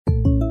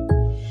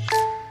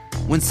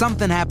When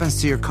something happens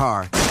to your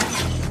car,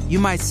 you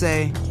might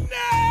say,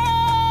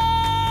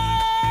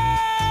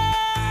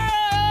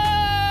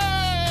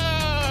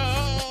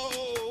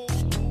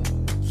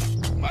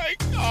 My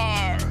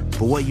car!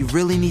 but what you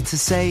really need to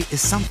say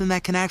is something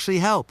that can actually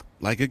help.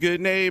 Like a good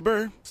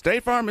neighbor,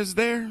 State Farm is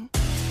there.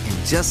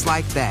 And just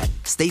like that,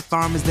 State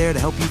Farm is there to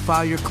help you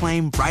file your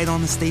claim right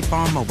on the State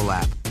Farm mobile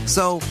app.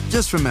 So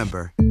just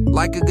remember,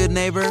 like a good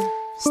neighbor,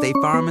 State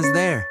Farm is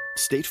there.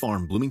 State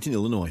Farm, Bloomington,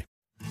 Illinois.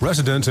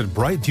 Residents at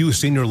Brightview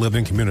Senior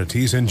Living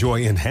Communities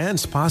enjoy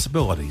enhanced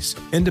possibilities,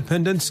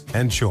 independence,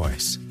 and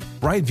choice.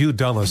 Brightview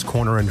Dulles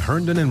Corner in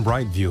Herndon and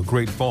Brightview,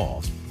 Great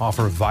Falls,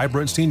 offer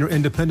vibrant senior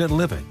independent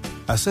living,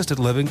 assisted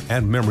living,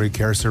 and memory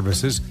care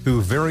services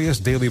through various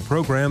daily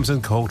programs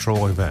and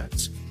cultural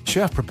events.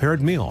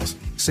 Chef-prepared meals,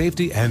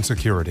 safety and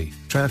security,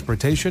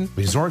 transportation,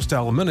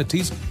 resort-style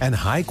amenities, and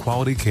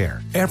high-quality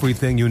care.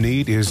 Everything you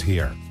need is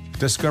here.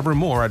 Discover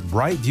more at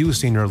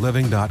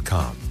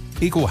brightviewseniorliving.com.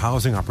 Equal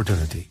housing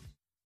opportunity.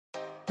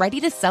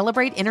 Ready to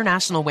celebrate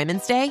International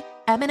Women's Day?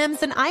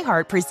 M&M's and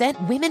iHeart present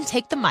Women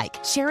Take the Mic,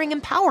 sharing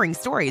empowering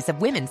stories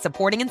of women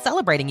supporting and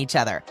celebrating each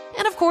other.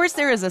 And of course,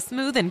 there is a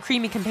smooth and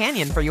creamy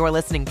companion for your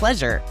listening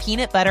pleasure,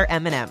 peanut butter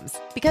M&M's.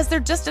 Because they're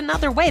just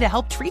another way to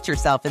help treat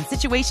yourself in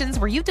situations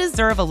where you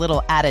deserve a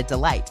little added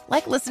delight,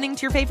 like listening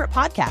to your favorite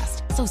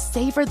podcast. So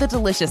savor the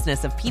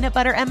deliciousness of peanut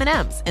butter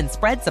M&M's and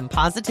spread some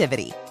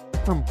positivity.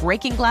 From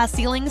breaking glass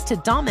ceilings to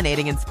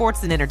dominating in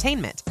sports and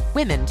entertainment,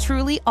 women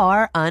truly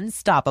are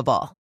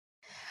unstoppable.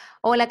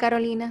 Hola,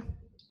 Carolina.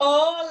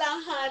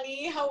 Hola,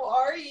 honey. How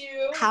are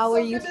you? How are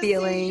you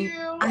feeling?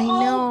 I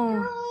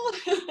know.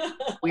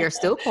 We are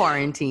still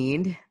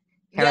quarantined.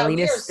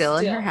 Carolina's still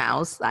in her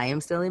house. I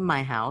am still in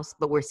my house,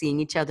 but we're seeing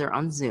each other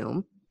on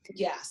Zoom.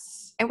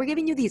 Yes. And we're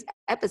giving you these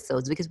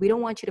episodes because we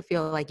don't want you to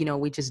feel like,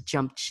 we just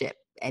jumped ship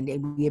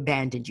and we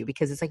abandoned you,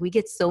 because it's like we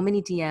get so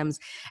many DMs,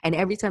 and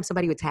every time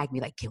somebody would tag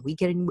me like, can we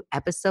get a new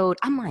episode?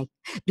 I'm like,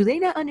 do they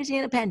not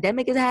understand the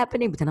pandemic is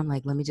happening? But then I'm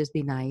like, let me just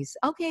be nice.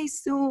 Okay,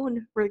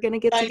 soon. We're going to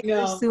get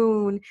together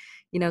soon.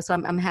 So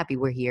I'm happy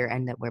we're here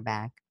and that we're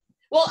back.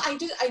 Well, I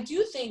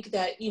do think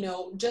that,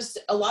 just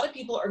a lot of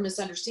people are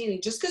misunderstanding.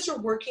 Just because you're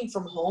working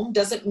from home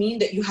doesn't mean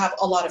that you have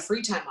a lot of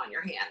free time on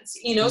your hands,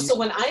 Mm-hmm. So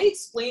when I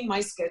explain my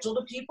schedule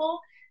to people,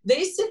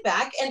 they sit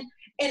back and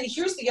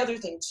here's the other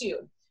thing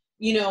too.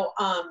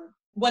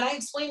 When I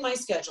explain my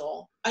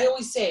schedule, I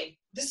always say,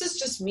 this is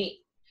just me.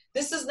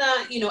 This is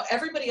not,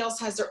 everybody else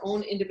has their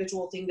own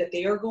individual thing that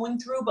they are going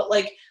through, but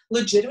like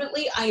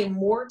legitimately, I am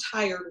more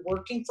tired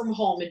working from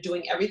home and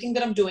doing everything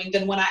that I'm doing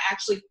than when I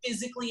actually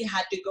physically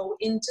had to go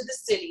into the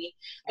city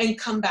and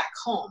come back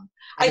home.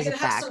 I can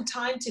have some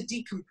time to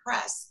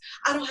decompress.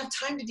 I don't have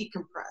time to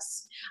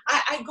decompress.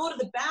 I go to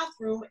the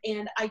bathroom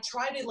and I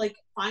try to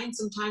find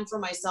some time for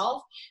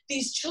myself.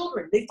 These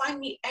children, they find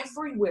me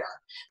everywhere.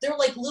 They're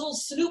like little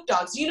Snoop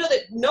Dogs. You know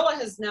that Noah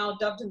has now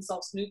dubbed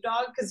himself Snoop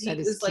Dogg because he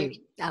is cute.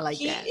 I like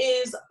he that.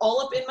 is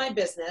all up in my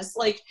business.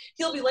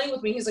 He'll be laying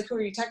with me. He's like, who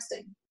are you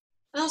texting?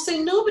 And I'll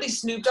say, nobody,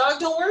 Snoop Dogg.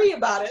 Don't worry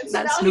about it. So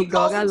That's Snoop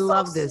Dogg. I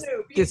love this.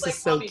 Snoop. This is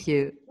so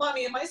cute.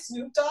 Mommy, am I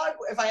Snoop Dogg?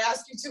 If I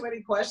ask you too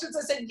many questions,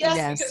 I said,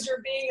 yes. Because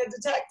you're being a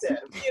detective,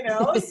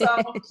 So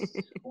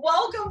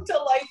welcome to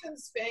Life in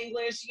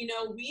Spanglish.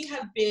 We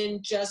have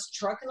been just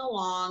trucking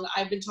along.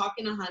 I've been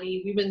talking to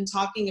Honey. We've been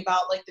talking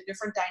about the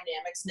different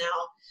dynamics now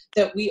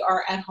that we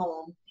are at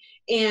home.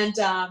 And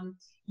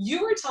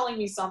you were telling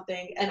me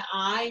something and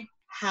I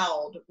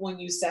howled when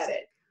you said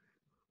it.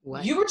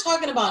 What? You were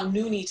talking about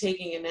Noonie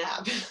taking a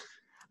nap.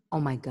 Oh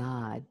my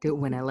God. Dude,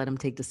 when I let him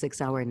take the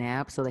 6-hour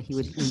nap so that he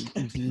would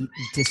be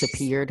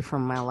disappeared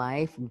from my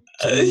life.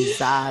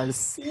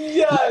 Jesus.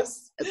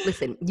 Yes.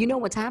 Listen, you know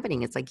what's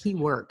happening? It's like he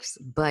works,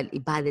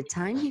 but by the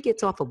time he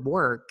gets off of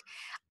work,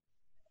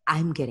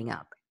 I'm getting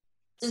up.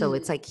 So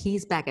it's like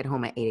he's back at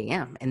home at 8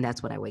 a.m. and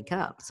that's when I wake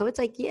up. So it's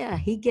like, yeah,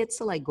 he gets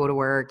to go to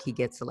work. He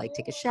gets to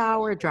take a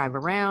shower, drive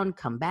around,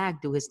 come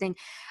back, do his thing.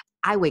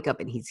 I wake up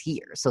and he's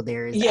here. So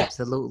there is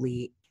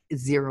absolutely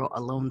zero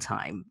alone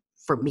time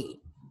for me,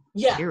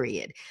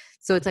 period.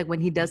 So it's like when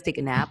he does take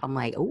a nap, I'm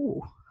like,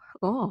 oh,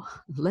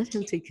 let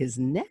him take his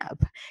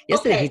nap.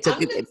 Yesterday,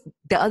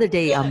 the other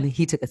day,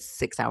 he took a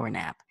 6-hour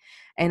nap.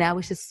 And I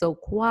was just so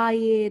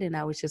quiet. And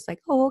I was just like,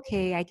 oh,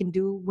 okay, I can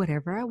do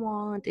whatever I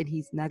want. And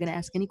he's not going to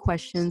ask any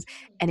questions.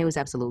 And it was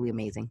absolutely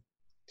amazing.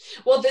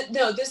 Well,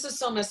 no, this is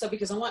so messed up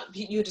because I want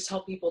you to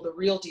tell people the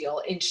real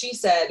deal. And she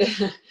said,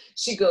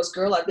 she goes,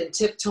 girl, I've been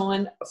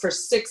tiptoeing for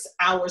 6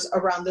 hours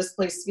around this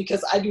place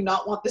because I do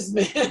not want this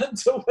man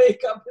to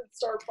wake up and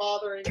start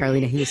bothering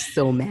Carolina, me. he was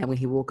so mad when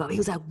he woke up. He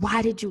was like,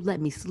 why did you let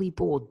me sleep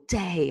all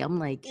day? I'm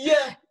like,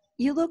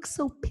 you look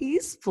so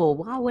peaceful.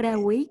 Why would I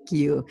wake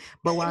you?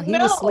 But while he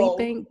was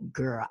sleeping,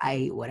 girl, I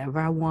ate whatever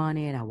I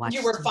wanted. I watched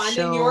You were finding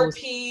shows. Your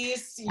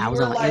peace. I was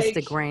on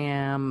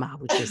Instagram. I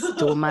was just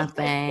doing my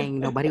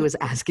thing. Nobody was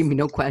asking me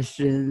no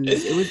questions.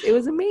 It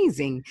was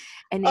amazing.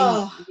 And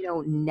then,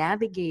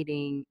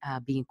 navigating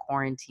being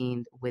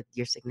quarantined with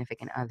your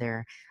significant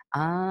other,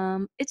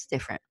 it's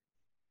different.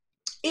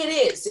 It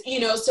is,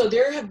 so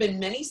there have been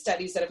many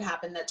studies that have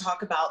happened that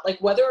talk about like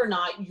whether or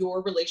not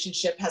your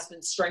relationship has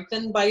been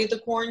strengthened by the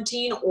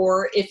quarantine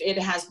or if it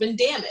has been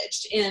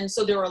damaged. And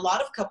so there are a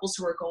lot of couples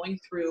who are going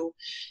through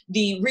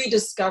the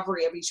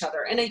rediscovery of each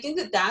other. And I think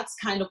that that's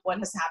kind of what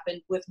has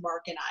happened with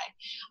Mark and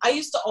I. I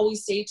used to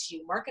always say to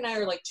you, Mark and I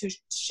are like two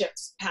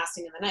ships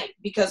passing in the night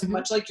because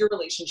much like your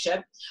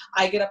relationship,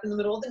 I get up in the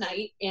middle of the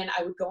night and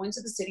I would go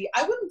into the city.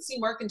 I wouldn't see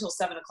Mark until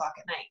 7 o'clock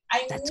at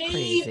night. That's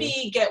maybe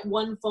crazy. get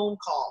one phone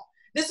call.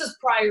 This is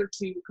prior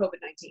to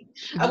COVID-19.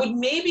 I would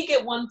maybe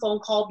get one phone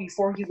call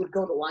before he would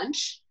go to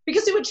lunch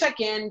because he would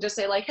check in, just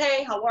say like,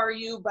 hey, how are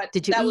you? But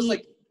Did you that eat? was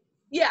like,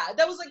 yeah,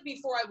 that was like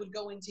before I would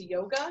go into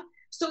yoga.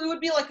 So it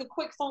would be like a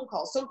quick phone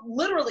call. So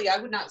literally I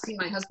would not see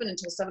my husband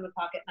until 7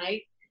 o'clock at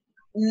night.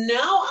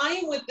 Now I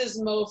am with this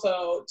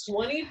mofo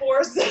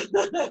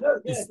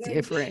 24/7. It's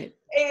different.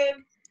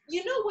 And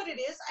you know what it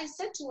is? I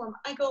said to him,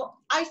 I go,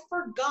 I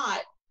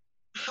forgot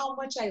how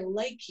much I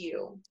like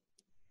you.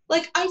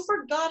 Like, I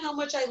forgot how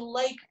much I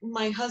like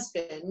my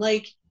husband.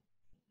 Like,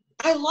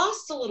 I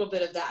lost a little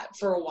bit of that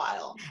for a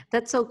while.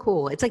 That's so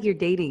cool. It's like you're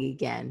dating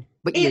again,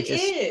 but you're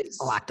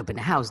just locked up in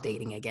the house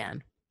dating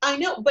again. I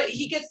know, but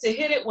he gets to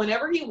hit it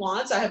whenever he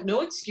wants. I have no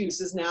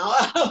excuses now.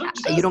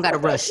 You don't got to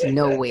rush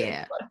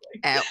nowhere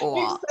at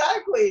all.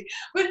 Exactly.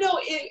 But no,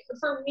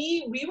 for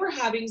me, we were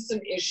having some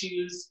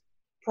issues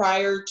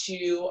prior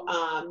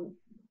to,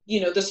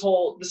 this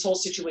whole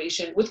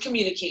situation with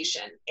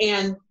communication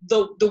and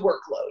the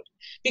workload,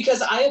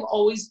 because I have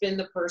always been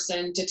the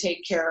person to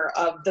take care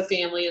of the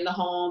family and the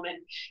home.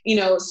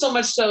 And, so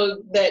much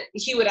so that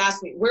he would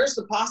ask me, where's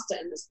the pasta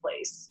in this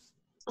place?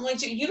 I'm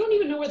like, you don't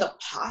even know where the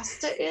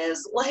pasta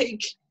is?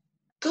 Like,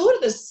 go to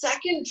the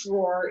second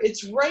drawer.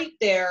 It's right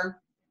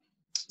there.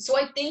 So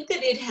I think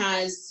that it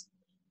has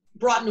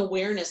brought an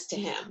awareness to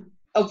him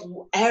of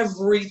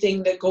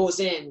everything that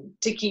goes in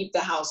to keep the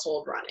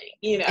household running,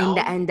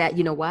 And that,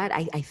 you know what?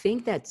 I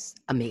think that's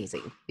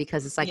amazing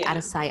because it's like out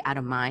of sight, out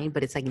of mind,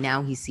 but it's like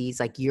now he sees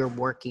like you're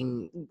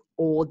working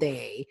all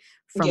day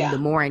from the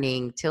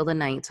morning till the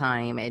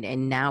nighttime.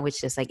 And now it's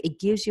just like, it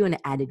gives you an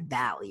added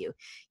value.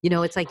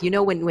 It's like,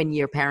 when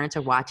your parents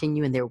are watching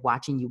you and they're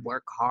watching you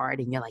work hard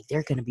and you're like,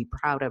 they're going to be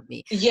proud of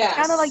me. Yes.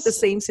 Kind of like the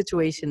same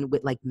situation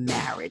with like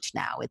marriage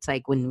now. It's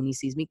like when he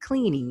sees me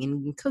cleaning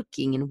and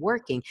cooking and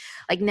working,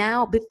 like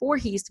now, before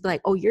he used to be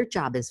like, oh, your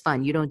job is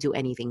fun. You don't do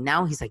anything.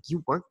 Now he's like,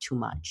 you work too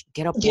much.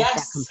 Get up off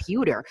that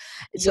computer.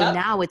 So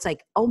now it's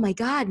like, oh my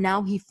God,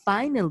 now he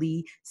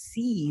finally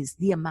sees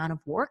the amount of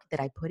work that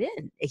I put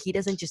in. He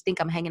doesn't just think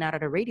I'm hanging out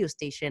at a radio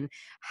station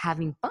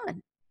having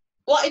fun.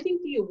 Well, I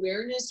think the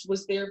awareness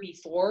was there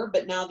before,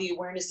 but now the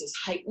awareness is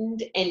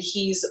heightened and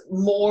he's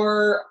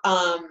more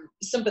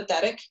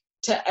sympathetic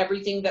to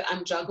everything that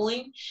I'm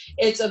juggling.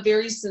 It's a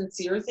very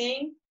sincere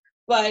thing.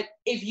 But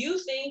if you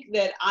think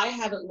that I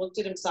haven't looked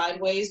at him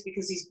sideways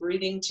because he's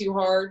breathing too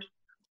hard,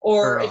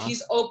 or if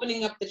he's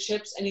opening up the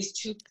chips and he's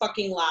too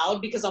fucking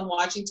loud because I'm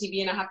watching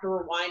TV and I have to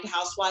rewind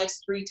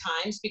Housewives 3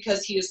 times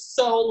because he is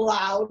so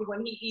loud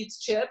when he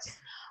eats chips,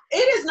 it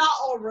is not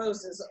all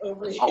roses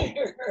over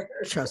here.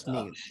 Trust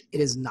me,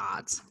 it is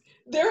not.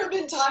 There have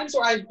been times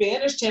where I've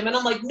banished him and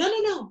I'm like,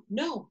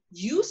 no,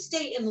 you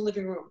stay in the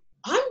living room.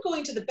 I'm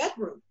going to the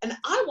bedroom and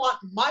I want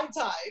my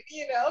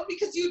time,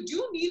 because you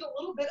do need a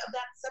little bit of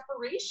that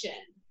separation.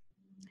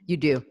 You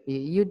do.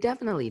 You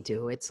definitely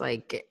do. It's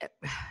like,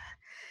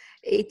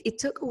 it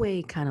took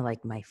away kind of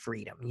like my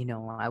freedom.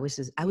 I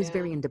was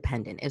very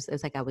independent.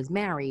 It's like I was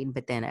married,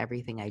 but then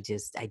everything I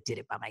did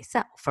it by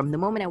myself. From the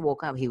moment I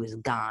woke up, he was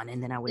gone.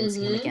 And then I wouldn't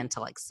see him again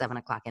till like 7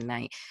 o'clock at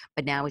night.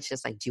 But now it's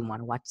just like, do you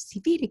want to watch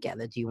TV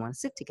together? Do you want to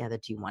sit together?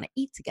 Do you want to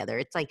eat together?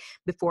 It's like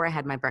before I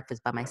had my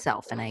breakfast by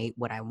myself and I ate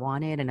what I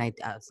wanted. And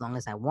as long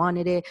as I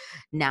wanted it.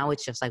 Now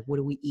it's just like, what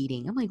are we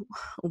eating? I'm like,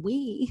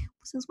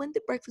 since when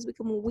did breakfast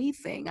become a we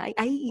thing? I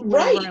eat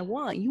whatever I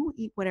want. You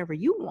eat whatever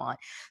you want.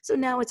 So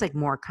now it's like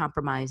more compromising.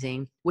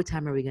 What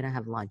time are we going to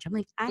have lunch? I'm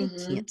like, I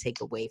can't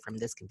take away from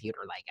this computer.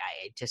 Like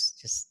I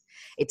just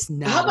it's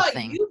not How about a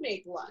thing. You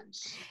make lunch?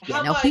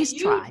 Yeah, no, he's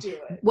tried.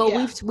 Well,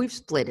 we've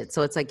split it.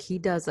 So it's like he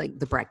does like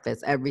the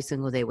breakfast every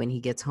single day when he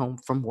gets home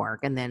from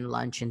work, and then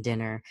lunch and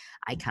dinner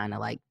I kind of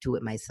like do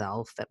it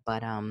myself.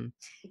 But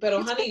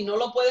Pero honey, no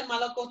lo puedes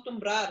mal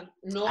acostumbrar.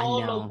 No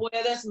lo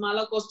puedes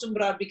mal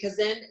acostumbrar, because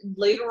then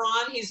later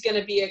on he's going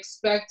to be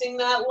expecting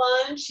that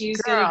lunch.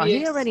 He's going to be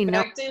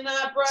expecting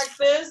that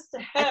breakfast.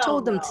 Hell I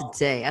told him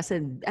today. I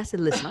said,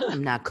 listen,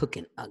 I'm not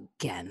cooking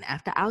again.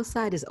 After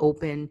outside is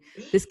open,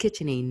 this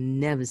kitchen ain't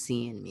never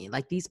seeing me.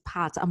 Like these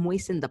pots, I'm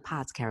wasting the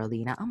pots,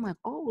 Carolina. I'm like,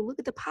 oh, look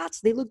at the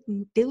pots. They look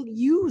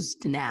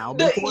used now.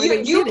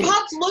 Your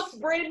pots look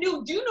brand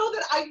new. Do you know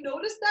that I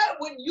noticed that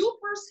when you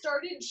first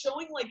started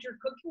showing like your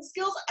cooking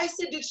skills? I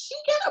said, did she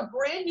get a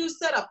brand new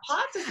set of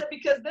pots? I said,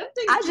 because them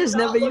things I just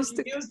never used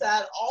to use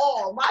that at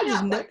all. Mine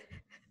have like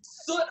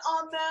soot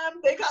on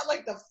them. They got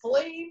like the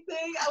flame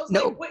thing. I was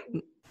like,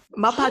 wait.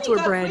 My pots were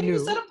brand new.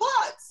 Set of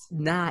pots.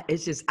 Nah,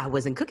 it's just I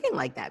wasn't cooking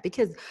like that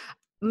because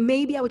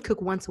maybe I would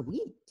cook once a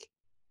week.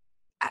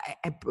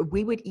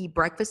 we would eat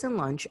breakfast and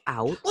lunch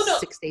out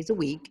 6 days a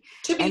week.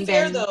 To be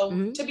fair,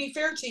 to be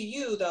fair to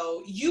you,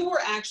 though, you were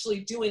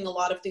actually doing a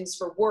lot of things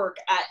for work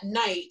at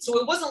night. So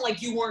it wasn't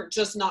like you weren't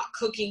just not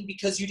cooking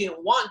because you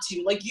didn't want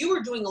to. Like, you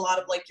were doing a lot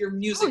of, like, your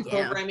music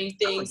programming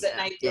things at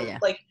night.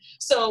 Like,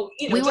 so,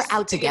 you know. We were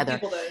out together.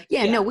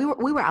 No, we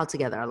were out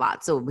together a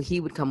lot. So he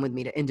would come with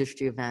me to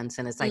industry events,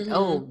 and it's like,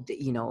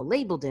 you know,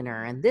 label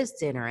dinner and this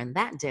dinner and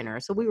that dinner.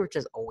 So we were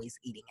just always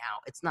eating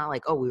out. It's not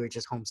like, we were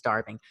just home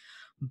starving.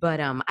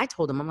 But I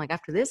told him, I'm like,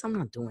 after this, I'm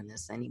not doing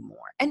this anymore.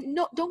 And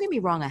no, don't get me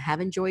wrong. I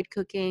have enjoyed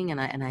cooking, and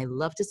I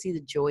love to see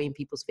the joy in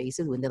people's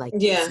faces when they're like,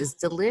 this is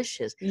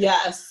delicious.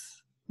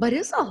 Yes. But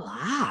it's a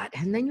lot.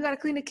 And then you got to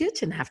clean the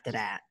kitchen after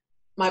that.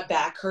 My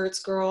back hurts,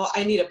 girl.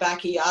 I need a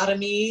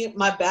bacchiotomy.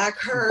 My back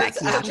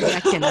hurts. I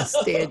cannot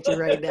stare at you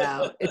right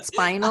now. It's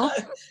spinal.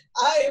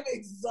 I am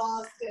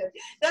exhausted.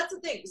 That's the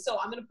thing. So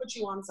I'm going to put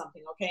you on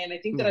something, okay? And I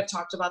think that I've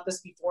talked about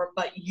this before,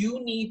 but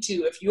you need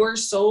to, if you are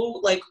so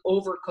like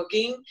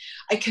overcooking,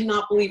 I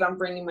cannot believe I'm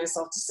bringing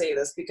myself to say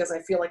this because I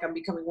feel like I'm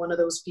becoming one of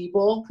those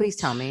people. Please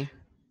tell me.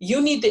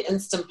 You need the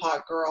Instant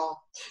Pot,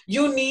 girl.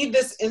 You need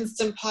this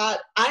Instant Pot.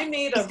 I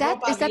made Is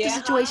that the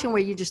situation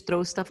where you just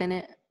throw stuff in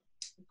it?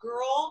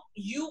 Girl,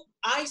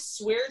 I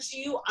swear to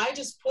you, I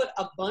just put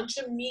a bunch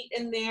of meat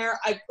in there.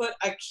 I put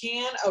a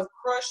can of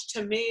crushed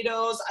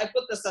tomatoes. I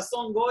put the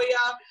sazon Goya.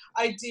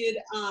 I did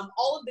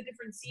all of the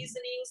different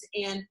seasonings,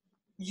 and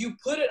you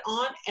put it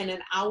on, and an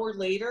hour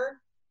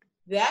later,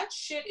 that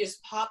shit is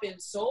popping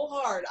so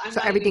hard. So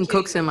everything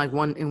cooks in like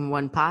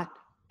one pot?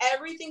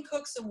 Everything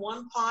cooks in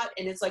one pot,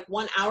 and it's like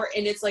 1 hour,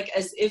 and it's like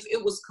as if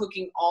it was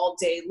cooking all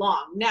day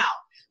long. Now,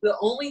 the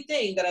only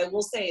thing that I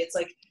will say, it's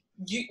like,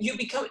 you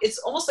become, it's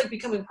almost like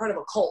becoming part of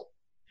a cult,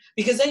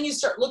 because then you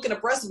start looking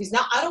up recipes.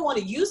 Now I don't want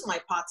to use my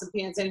pots and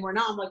pans anymore.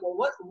 Now I'm like, well,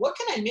 what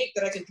can I make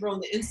that I can throw in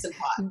the Instant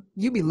Pot?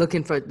 You be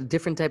looking for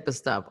different type of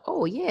stuff.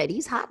 Oh yeah,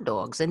 these hot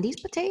dogs and these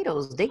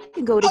potatoes, they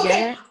can go together.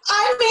 Okay,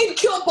 I made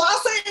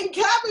kielbasa and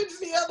cabbage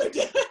the other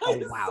day.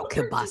 Oh wow,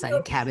 kielbasa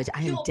and cabbage.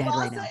 I am dead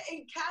right now. Kielbasa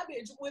and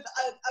cabbage with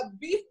a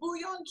beef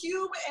bouillon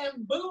cube,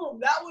 and boom,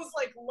 that was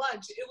like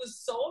lunch. It was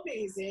so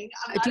amazing.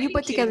 Do you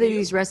put together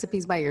these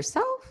recipes by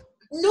yourself?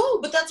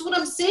 No, but that's what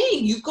I'm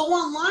saying. You go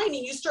online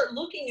and you start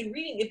looking and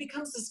reading. It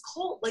becomes this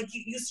cult. Like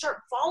you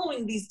start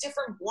following these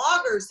different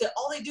bloggers that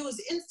all they do is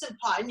Instant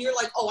Pot. And you're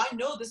like, oh, I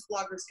know this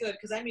blogger's good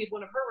because I made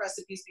one of her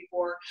recipes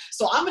before.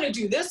 So I'm going to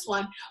do this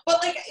one.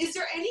 But like, is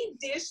there any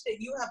dish that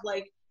you have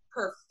like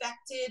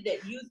perfected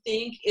that you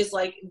think is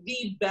like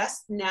the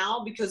best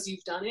now because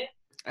you've done it?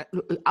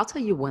 I'll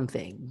tell you one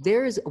thing.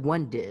 There's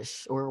one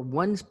dish or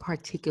one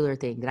particular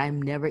thing that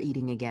I'm never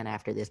eating again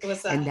after this.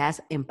 What's that? And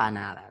that's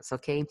empanadas,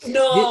 okay?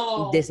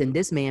 No.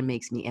 This man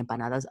makes me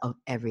empanadas of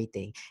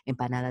everything.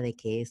 Empanada de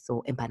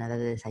queso, empanada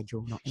de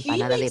desayuno,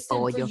 empanada de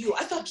pollo. For you.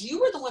 I thought you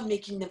were the one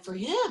making them for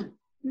him.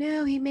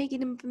 No, he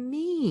making them for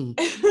me.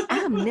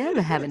 I'm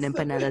never having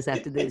empanadas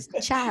after this.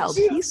 Child,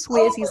 he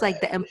swears he's like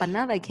the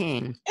empanada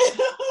king.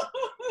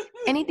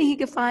 Anything he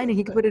can find and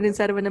he can put it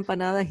inside of an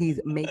empanada, he's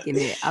making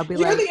it. I'll be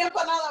You're the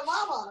empanada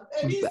mama,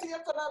 and he's the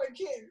empanada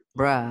king.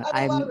 Bruh,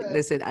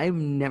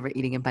 I'm never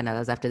eating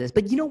empanadas after this.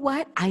 But you know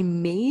what? I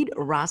made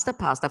rasta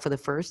pasta for the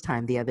first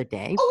time the other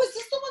day. Oh, is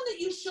this the one that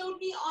you showed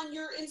me on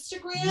your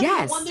Instagram?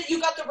 Yes. The one that you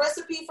got the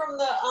recipe from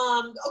the,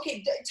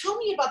 okay, tell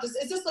me about this.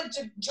 Is this like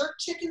jerk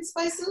chicken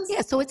spices?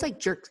 Yeah, so it's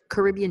like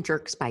Caribbean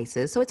jerk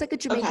spices. So it's like a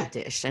Jamaican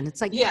dish. And it's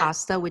like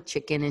pasta with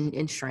chicken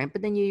and shrimp,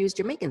 but then you use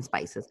Jamaican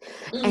spices.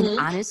 Mm-hmm. And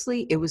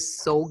honestly, it was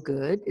so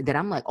good that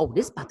I'm like, oh,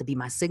 this is about to be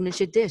my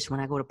signature dish when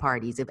I go to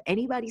parties. If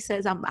anybody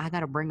says I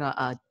got to bring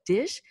a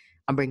dish,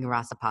 I'm bringing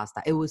rasta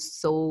pasta. It was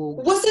so...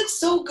 Was it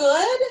so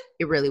good?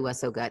 It really was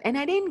so good. And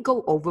I didn't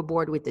go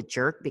overboard with the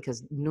jerk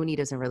because Nuni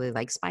doesn't really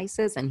like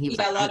spices. And he was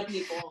a lot of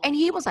people. And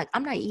he was like,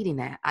 I'm not eating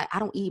that. I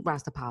don't eat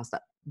rasta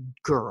pasta.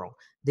 Girl,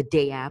 the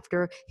day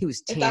after, he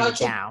was tearing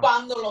down.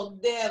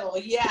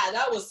 Yeah,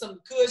 that was some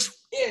good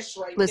ish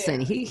right there.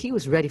 Listen, he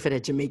was ready for the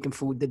Jamaican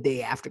food the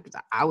day after because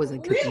I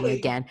wasn't cooking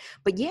again.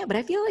 But yeah, but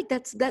I feel like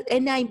that's that.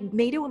 And I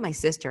made it with my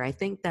sister. I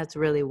think that's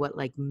really what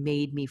like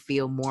made me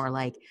feel more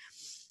like,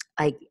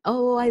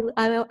 oh,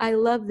 I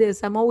love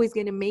this. I'm always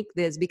going to make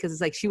this because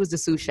it's like she was the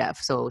sous chef.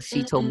 So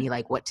she told me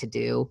like what to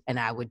do and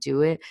I would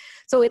do it.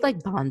 So it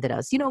like bonded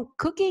us. You know,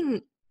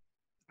 cooking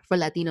for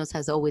Latinos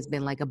has always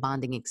been like a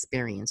bonding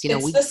experience. You know,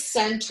 it's the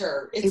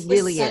center. It's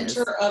the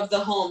center of the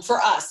home for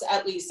us,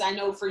 at least. I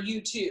know for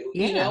you too.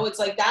 Yeah. You know, it's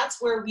like that's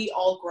where we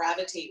all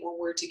gravitate when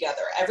we're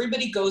together.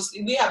 Everybody goes.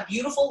 We have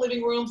beautiful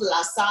living rooms,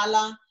 la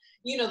sala.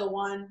 You know the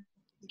one.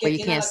 Where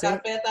you can't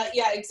sit.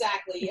 Yeah,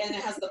 exactly. And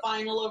it has the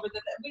vinyl over the.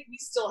 We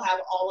still have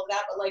all of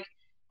that, but like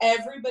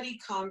everybody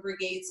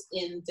congregates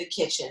in the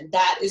kitchen.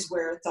 That is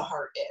where the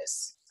heart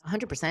is.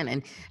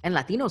 100%. And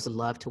Latinos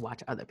love to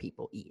watch other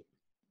people eat.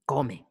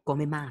 Come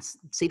más.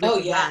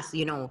 Más,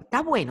 you know,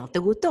 está bueno, te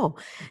gustó.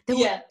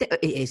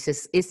 It's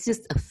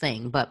just a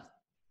thing. But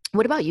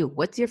What about you?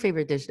 What's your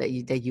favorite dish that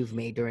you've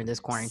made during this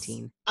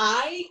quarantine?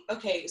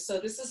 Okay, so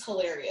this is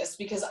hilarious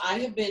because I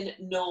have been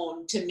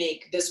known to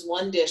make this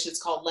one dish.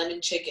 It's called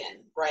lemon chicken,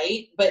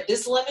 right? But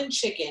this lemon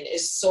chicken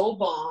is so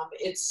bomb.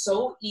 It's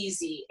so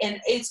easy. And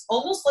it's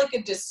almost like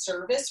a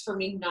disservice for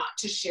me not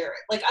to share it.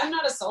 Like, I'm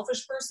not a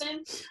selfish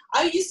person.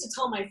 I used to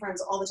tell my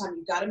friends all the time,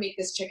 you got to make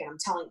this chicken. I'm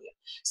telling you.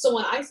 So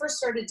when I first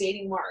started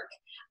dating Mark,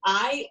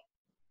 I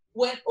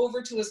went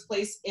over to his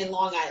place in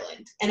Long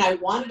Island and I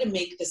wanted to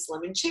make this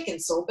lemon chicken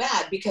so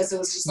bad because it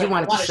was just like, I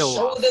want to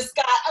show this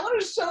guy. I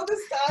want to show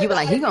this guy. You were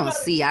like, he gonna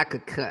see I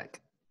could cook.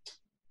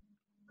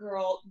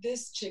 Girl,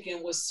 this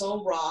chicken was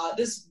so raw.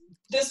 This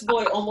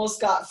boy almost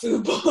got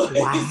food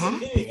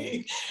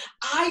poisoning.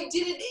 I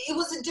didn't, it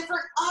was a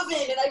different oven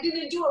and I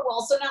didn't do it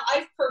well. So now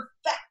I've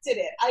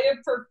perfected it. I have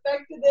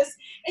perfected this.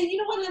 And you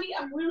know what, honey,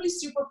 I'm really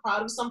super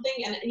proud of something.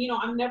 And you know,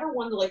 I'm never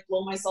one to like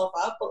blow myself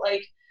up, but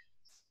like,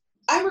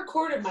 I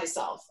recorded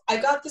myself. I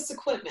got this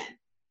equipment.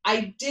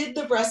 I did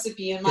the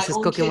recipe in my own kitchen. This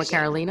is Cooking with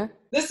Carolina?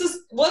 This is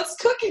What's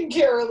Cooking,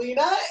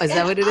 Carolina. Is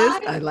that what it is?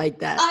 I like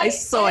that. I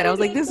saw it. I was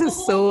like, this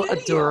is so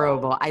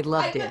adorable. I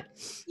loved it.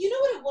 You know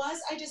what it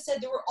was? I just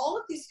said there were all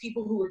of these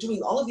people who were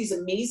doing all of these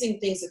amazing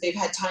things that they've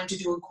had time to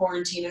do in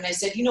quarantine. And I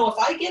said, you know, if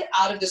I get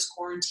out of this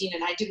quarantine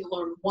and I didn't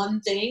learn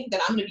one thing,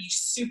 then I'm going to be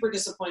super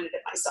disappointed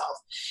at myself.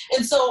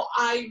 And so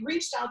I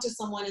reached out to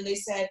someone and they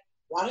said,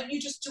 why don't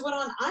you just do it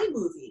on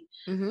iMovie?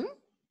 Mm-hmm.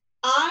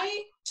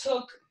 I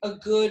took a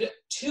good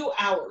 2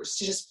 hours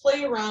to just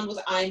play around with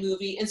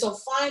iMovie. And so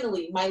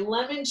finally, my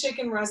lemon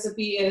chicken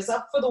recipe is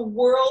up for the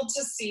world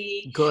to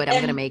see. Good. I'm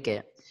going to make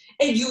it.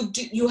 And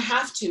you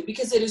have to,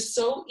 because it is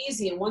so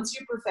easy. And once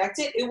you perfect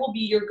it, it will be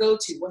your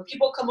go-to. When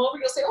people come over,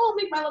 you'll say, oh, I'll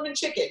make my lemon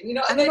chicken. You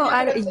know,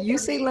 you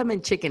say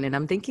lemon chicken, and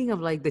I'm thinking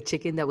of like the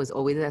chicken that was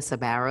always at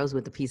Sbarro's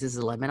with the pieces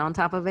of lemon on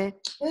top of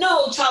it.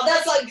 No, child,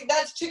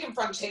 that's chicken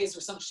franchise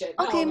or some shit.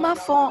 Okay, my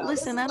fault.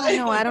 Listen, I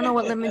don't know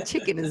what lemon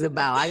chicken is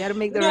about. I got to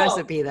make the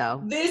recipe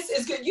though. This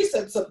is good. You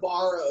said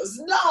Sbarro's.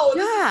 No.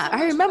 Yeah,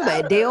 I remember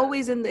it. They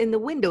always in the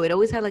window. It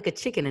always had like a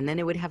chicken, and then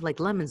it would have like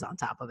lemons on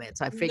top of it.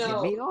 So I figured,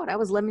 that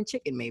was lemon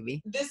chicken, maybe.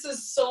 This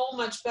is so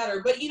much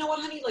better. But you know what,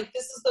 honey? Like,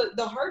 this is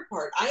the hard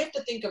part. I have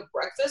to think of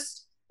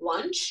breakfast,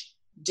 lunch,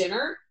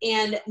 dinner.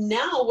 And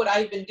now what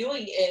I've been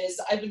doing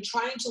is I've been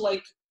trying to,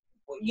 like,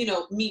 you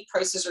know, meat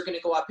prices are going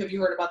to go up. Have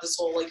you heard about this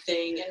whole, like,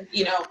 thing? And,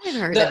 you know,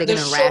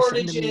 the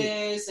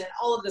shortages and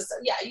all of this stuff.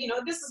 Yeah, you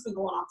know, this has been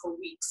going on for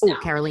weeks now.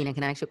 Carolina,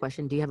 can I ask you a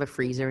question? Do you have a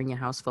freezer in your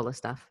house full of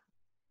stuff?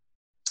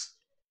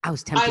 I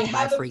was tempted to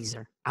buy a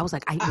freezer. I was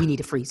like, we need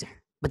a freezer.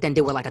 But then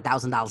they were like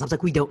 $1,000. I was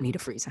like, we don't need a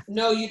freezer.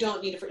 No, you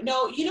don't need a freezer.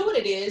 No, you know what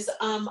it is?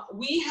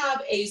 We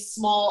have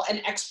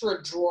an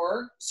extra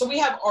drawer. So we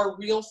have our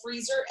real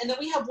freezer. And then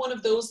we have one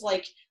of those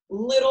like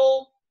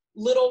little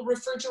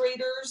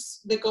refrigerators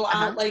that go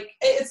out. Like,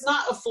 it's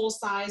not a full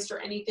sized or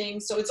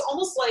anything. So it's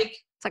almost like.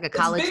 It's like a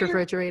college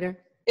refrigerator.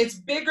 It's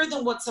bigger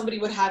than what somebody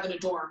would have in a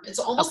dorm. It's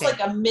almost like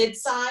a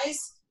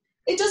mid-size.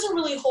 It doesn't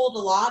really hold a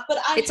lot, but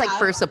it's like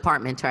first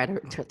apartment type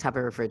of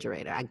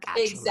refrigerator. I got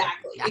you.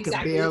 Exactly. I could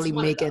barely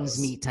make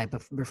ends meet type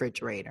of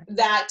refrigerator.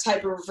 That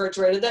type of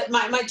refrigerator. That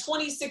my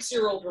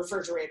 26-year-old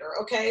refrigerator.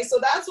 Okay, so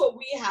that's what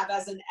we have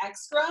as an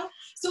extra.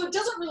 So it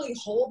doesn't really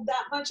hold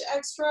that much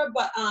extra,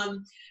 but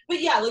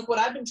yeah, like what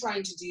I've been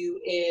trying to do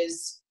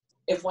is.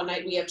 If one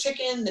night we have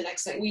chicken, the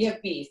next night we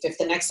have beef. If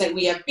the next night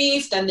we have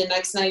beef, then the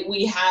next night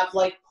we have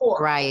like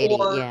pork. Variety,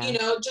 you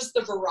know, just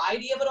the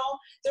variety of it all.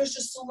 There's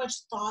just so much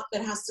thought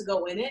that has to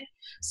go in it.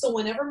 So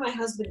whenever my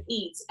husband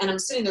eats and I'm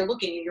sitting there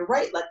looking, and you're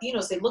right,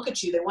 Latinos, they look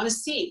at you, they want to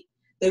see.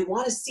 They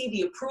want to see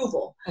the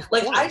approval.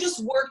 Like, I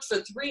just worked for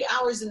 3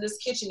 hours in this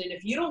kitchen, and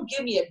if you don't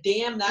give me a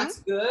damn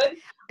that's good,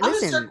 I'm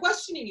going to start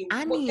questioning you.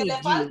 I need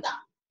you.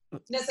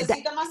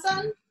 ¿Necesita más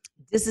sal?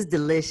 This is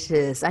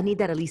delicious. I need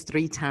that at least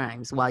 3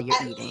 times while you're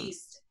eating. At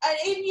least.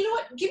 And you know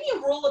what? Give me a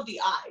roll of the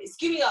eyes.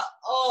 Give me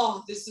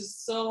this is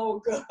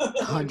so good.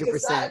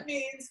 100%.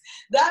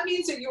 That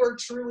means that you are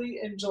truly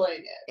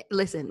enjoying it.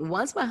 Listen,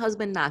 once my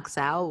husband knocks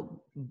out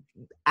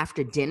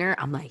after dinner,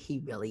 I'm like,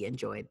 he really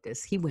enjoyed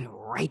this. He went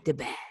right to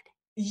bed.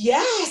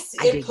 Yes,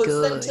 it puts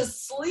them to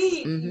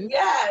sleep. Mm-hmm.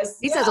 Yes.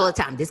 He says all the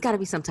time, there's got to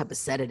be some type of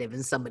sedative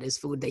in some of this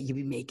food that you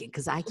be making,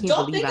 because I can't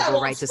believe I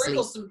go right to sleep.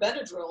 Don't think I won't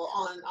sprinkle some Benadryl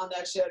on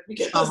that shit,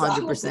 because 100%. I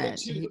will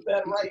to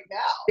bed right now.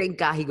 Thank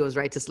God he goes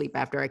right to sleep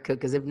after I cook,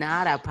 because if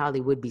not, I probably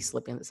would be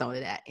slipping some of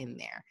that in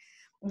there.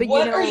 But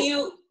what are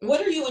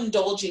you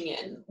indulging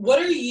in? What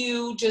are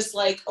you just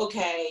like,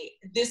 okay,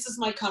 this is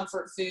my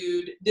comfort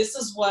food. This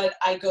is what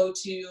I go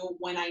to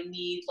when I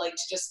need like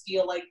to just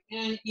feel like,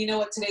 you know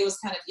what, today was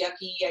kind of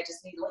yucky. I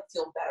just need to like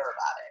feel better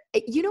about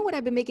it. You know what?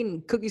 I've been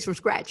making cookies from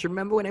scratch.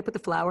 Remember when I put the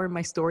flour in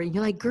my story? And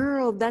you're like,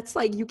 girl, that's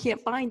like, you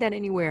can't find that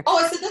anywhere. Oh,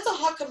 I said, that's a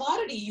hot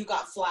commodity. You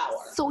got flour.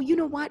 So you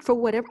know what? For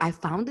whatever, I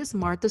found this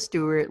Martha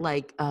Stewart,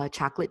 like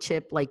chocolate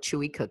chip, like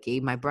chewy cookie.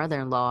 My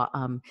brother-in-law,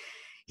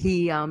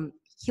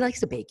 he likes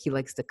to bake. He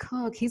likes to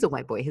cook. He's a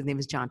white boy. His name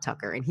is John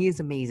Tucker, and he is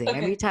amazing.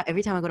 Okay.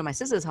 Every time I go to my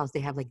sister's house, they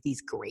have like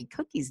these great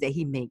cookies that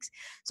he makes.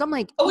 So I'm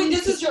like, oh wait,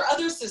 this is your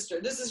other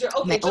sister. This is your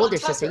my John older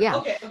Tucker. sister, yeah.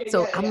 Okay,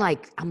 So yeah,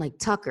 I'm like,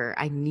 Tucker,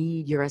 I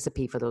need your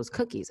recipe for those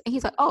cookies. And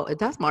he's like, oh,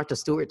 that's Martha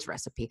Stewart's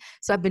recipe.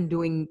 So I've been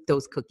doing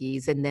those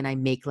cookies, and then I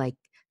make like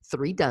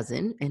 3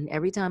 dozen. And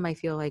every time I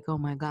feel like, oh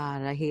my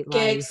God, I hate Que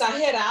life,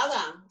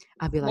 exagerada.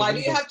 I'll be like, Why do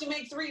you have to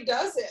make 3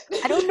 dozen?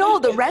 I don't know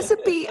the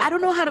recipe. I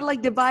don't know how to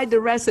like divide the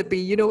recipe.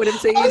 You know what I'm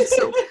saying?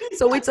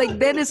 So it's like,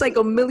 then it's like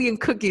a million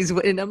cookies.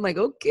 And I'm like,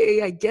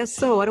 okay, I guess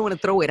so. I don't want to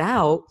throw it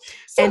out.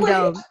 So And, wait,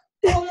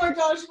 oh my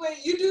gosh, wait,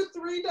 you do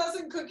 3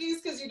 dozen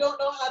cookies because you don't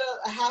know how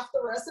to half the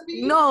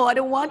recipe? No, I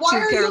don't want Why to,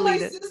 are Carolina.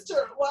 you my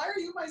sister? Why are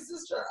you my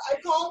sister? I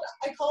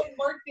called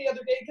Mark the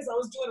other day because I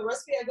was doing a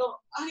recipe. I go,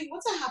 honey,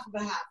 what's a half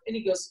of a half? And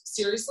he goes,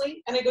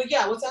 seriously? And I go,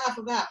 yeah, what's a half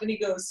of a half? And he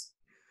goes,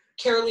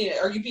 Carolina,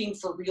 are you being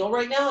for real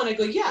right now? And I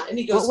go, yeah. And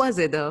he goes, What was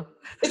it though?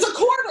 it's a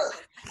quarter.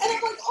 And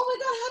I'm like, oh my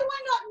God, how do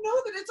I not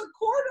know that it's a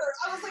quarter?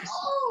 I was like,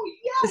 oh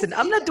yes. Listen,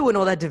 I'm not doing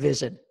all that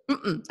division.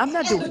 I'm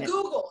not doing the it.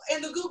 Google.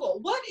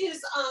 What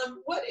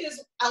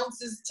is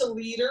ounces to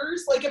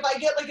liters? Like if I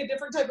get like a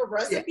different type of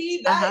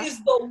recipe, that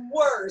is the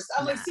worst.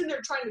 I'm like sitting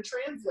there trying to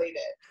translate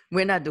it.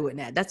 We're not doing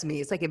that. That's me.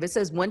 It's like if it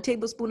says 1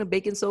 tablespoon of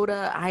baking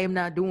soda, I am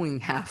not doing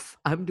half.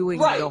 I'm doing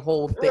the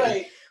whole thing.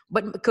 Right.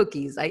 But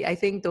cookies, I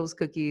think those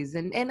cookies,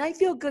 and I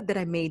feel good that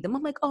I made them.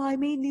 I'm like, oh, I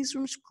made these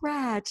from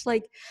scratch.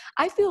 Like,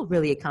 I feel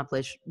really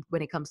accomplished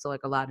when it comes to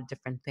like a lot of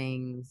different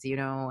things, you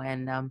know.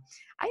 And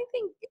I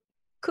think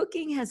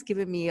cooking has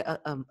given me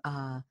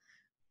a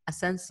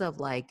sense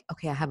of like,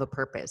 okay, I have a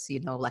purpose,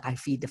 you know, like I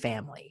feed the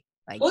family.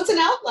 Like, well, it's an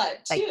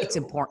outlet too. Like it's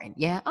important.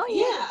 Yeah. Oh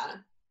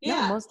yeah.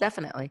 Yeah, most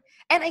definitely.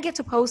 And I get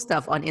to post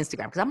stuff on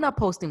Instagram because I'm not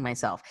posting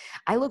myself.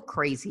 I look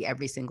crazy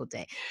every single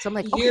day. So I'm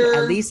like, okay,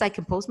 at least I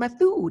can post my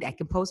food. I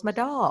can post my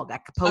dog. I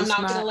can post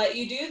I'm not going to let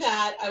you do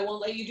that. I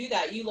won't let you do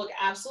that. You look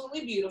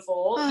absolutely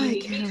beautiful. You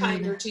need to be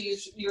kinder to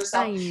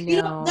yourself. I know.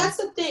 You know, that's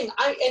the thing.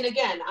 And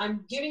again,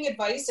 I'm giving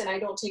advice and I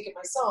don't take it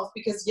myself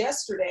because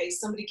yesterday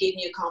somebody gave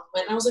me a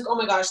compliment and I was like, oh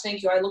my gosh,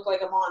 thank you. I look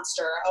like a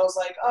monster. I was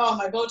like, oh,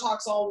 my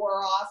Botox all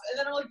wore off. And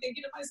then I'm like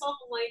thinking to myself,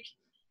 I'm like,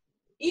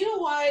 you know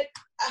what?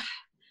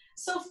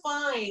 So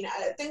fine,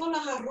 tengo una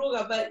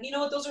arruga, but you know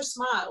what? Those are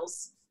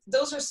smiles.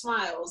 Those are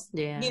smiles.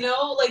 Yeah. You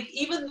know, like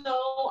even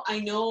though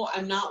I know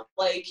I'm not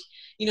like,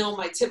 you know,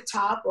 my tip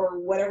top or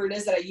whatever it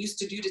is that I used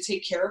to do to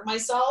take care of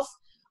myself,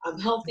 I'm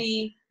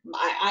healthy.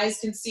 My eyes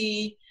can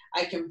see.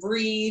 I can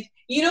breathe.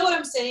 You know what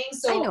I'm saying?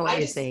 So I know what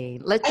you're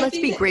saying. Let's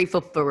be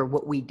grateful for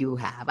what we do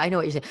have. I know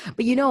what you're saying.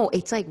 But you know,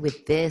 it's like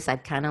with this, I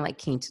kind of like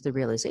came to the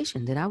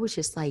realization that I was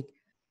just like,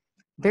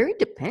 very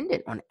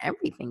dependent on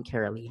everything,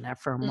 Carolina,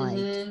 from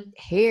like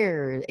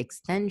hair,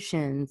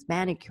 extensions,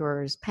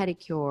 manicures,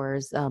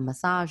 pedicures,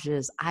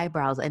 massages,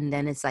 eyebrows. And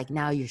then it's like,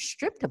 now you're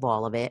stripped of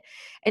all of it.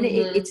 And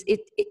it's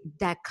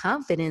that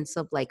confidence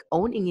of like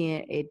owning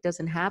it. It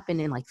doesn't happen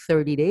in like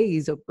 30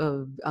 days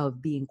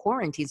of being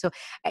quarantined. So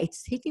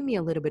it's taking me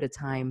a little bit of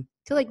time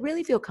to like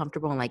really feel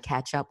comfortable and like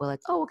catch up with like,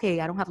 oh, okay,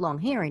 I don't have long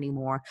hair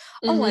anymore.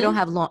 Oh, I don't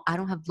have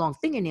long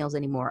fingernails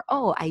anymore.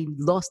 Oh, I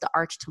lost the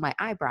arch to my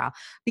eyebrow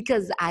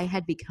because I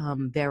had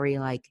become very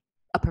like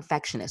a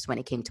perfectionist when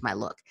it came to my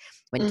look,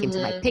 when it came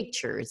to my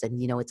pictures,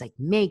 and you know, it's like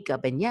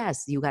makeup and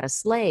yes, you got to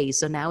slay.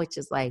 So now it's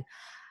just like,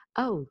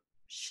 oh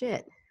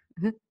shit,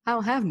 I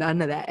don't have none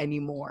of that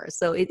anymore.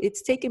 So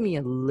it's taken me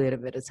a little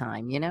bit of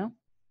time, you know?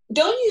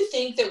 Don't you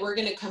think that we're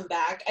going to come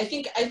back? I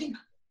think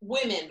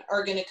women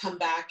are going to come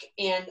back,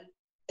 and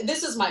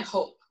this is my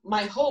hope.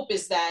 My hope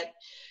is that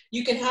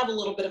you can have a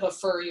little bit of a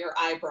furrier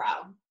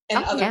eyebrow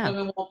and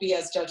women won't be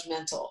as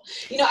judgmental.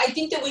 You know, I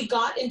think that we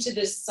got into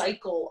this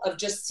cycle of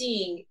just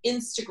seeing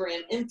Instagram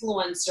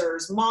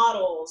influencers,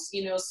 models,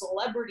 you know,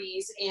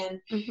 celebrities,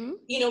 and,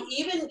 you know,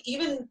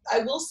 even I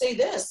will say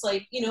this,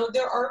 like, you know,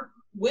 there are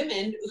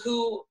women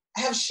who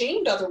have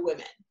shamed other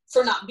women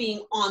for not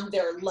being on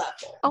their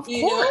level, of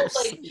course.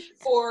 Know, like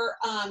for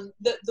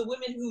the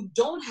women who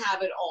don't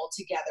have it all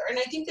together. And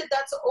I think that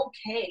that's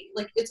okay.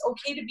 Like, it's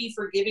okay to be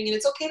forgiving, and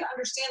it's okay to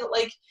understand that,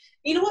 like,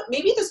 you know what,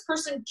 maybe this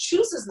person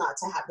chooses not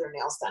to have their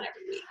nails done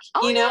every week.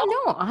 Oh, you know?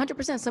 No,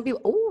 100%. Some people,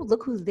 oh,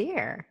 look who's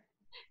there.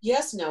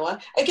 Yes, Noah.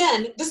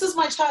 Again, this is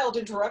my child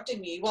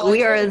interrupting me while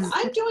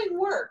I'm doing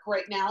work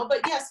right now, but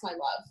yes, my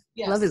love.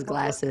 Yes. Love his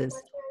glasses.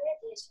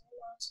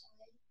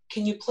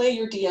 Can you play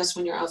your DS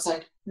when you're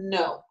outside?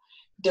 No.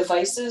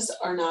 Devices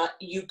are not,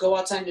 you go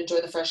outside and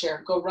enjoy the fresh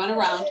air. Go run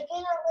around.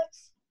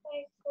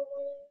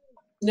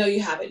 No,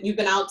 you haven't. You've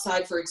been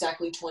outside for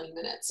exactly 20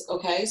 minutes.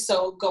 Okay.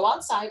 So go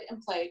outside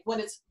and play. When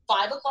it's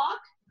 5 o'clock,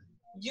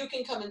 you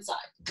can come inside.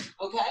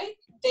 Okay.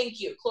 Thank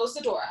you. Close the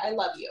door. I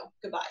love you.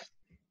 Goodbye.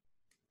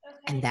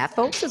 And that,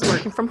 folks, is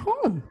working from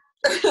home.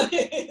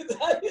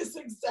 That is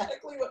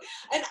exactly what,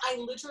 and I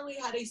literally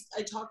had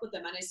I talked with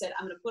them and I said,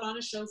 I'm going to put on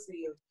a show for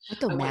you.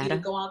 It don't I want matter. you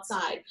to go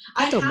outside.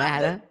 It don't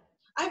matter.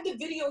 I have the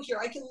video here.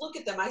 I can look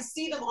at them. I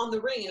see them on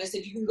the ring. And I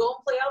said, you can go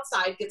and play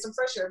outside, get some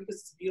fresh air because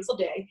it's a beautiful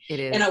day.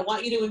 It is. And I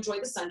want you to enjoy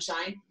the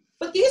sunshine.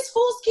 but these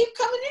fools keep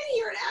coming in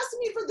here and asking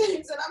me for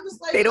things. And I'm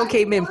just like, they don't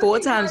came in 4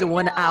 times in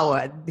 1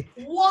 hour.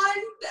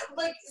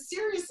 Like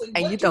seriously.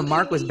 And you thought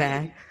Mark was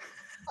bad.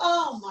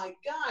 Oh my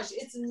gosh,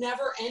 it's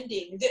never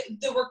ending.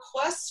 The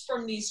requests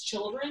from these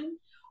children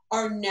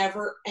are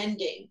never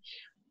ending.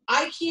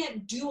 I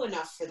can't do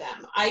enough for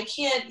them. I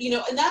can't,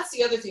 and that's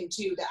the other thing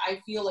too, that I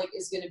feel like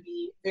is going to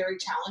be very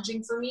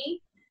challenging for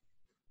me.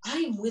 I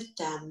am with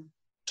them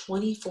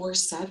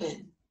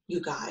 24/7,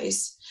 you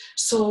guys.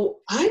 So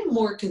I'm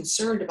more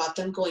concerned about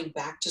them going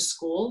back to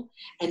school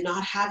and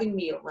not having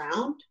me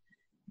around,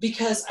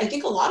 because I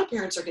think a lot of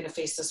parents are going to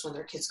face this when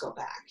their kids go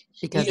back.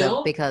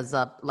 Because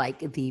of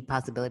like the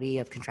possibility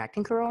of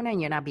contracting corona and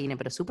you're not being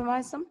able to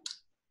supervise them?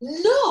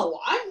 No,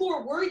 I'm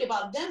more worried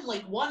about them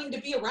like wanting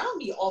to be around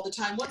me all the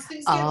time once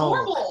things get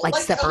normal. Like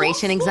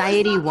separation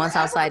anxiety once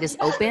outside is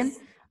open?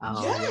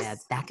 Oh, yes. Yeah,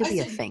 that could be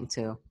a thing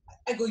too.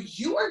 I go,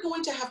 you are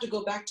going to have to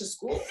go back to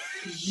school.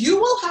 You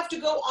will have to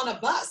go on a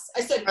bus.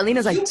 I said,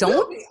 Arlena's like,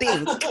 don't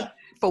think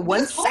for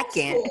 1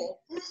 second.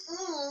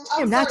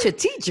 I'm not your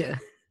teacher.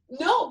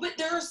 No, but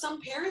there are some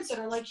parents that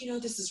are like,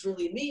 this is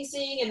really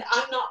amazing. And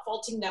I'm not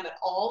faulting them at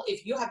all.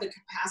 If you have the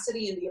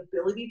capacity and the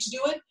ability to do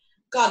it,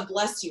 God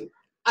bless you.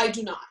 I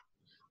do not.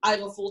 I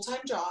have a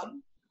full-time job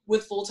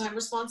with full-time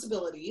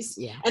responsibilities,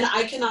 and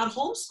I cannot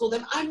homeschool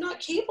them. I'm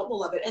not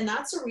capable of it. And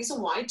that's the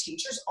reason why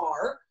teachers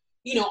are,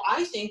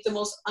 I think the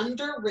most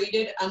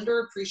underrated,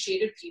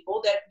 underappreciated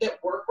people that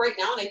work right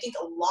now. And I think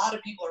a lot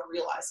of people are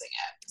realizing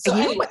it. So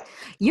anyway.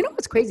 You know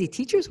what's crazy?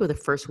 Teachers were the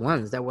first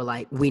ones that were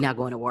like, we're not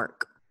going to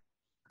work.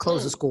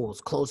 Close the schools,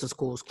 close the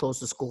schools, close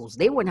the schools.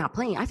 They were not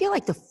playing. I feel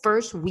like the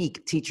first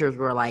week teachers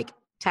were like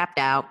tapped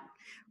out.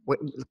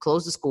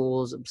 Close the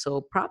schools.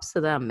 So props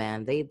to them,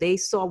 man. They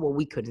saw what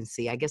we couldn't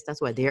see. I guess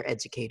that's why they're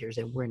educators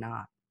and we're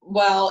not.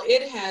 Well,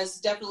 it has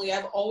definitely,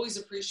 I've always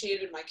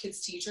appreciated my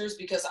kids' teachers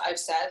because I've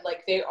said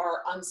like they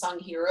are unsung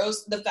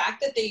heroes. The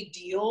fact that they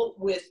deal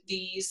with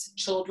these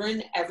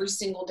children every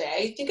single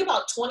day, think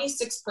about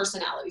 26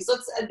 personalities.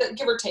 Let's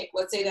give or take,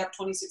 let's say they have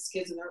 26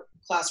 kids in their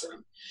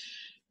classroom.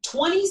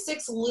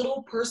 26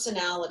 little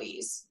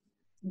personalities,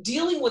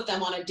 dealing with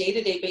them on a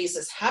day-to-day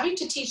basis, having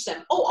to teach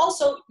them. Oh,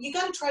 also, you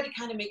got to try to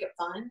kind of make it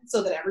fun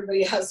so that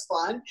everybody has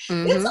fun.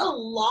 It's a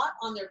lot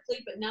on their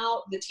plate, but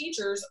now the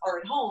teachers are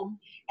at home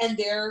and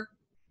they're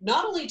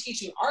not only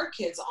teaching our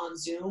kids on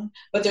Zoom,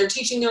 but they're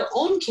teaching their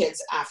own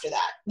kids after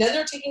that. Then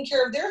they're taking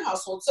care of their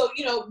household. So,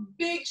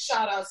 big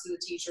shout outs to the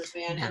teachers,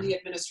 man, and the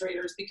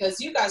administrators, because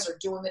you guys are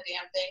doing the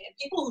damn thing. And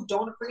people who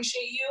don't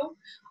appreciate you,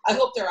 I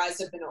hope their eyes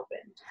have been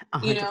opened.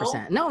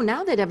 100%. No,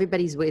 now that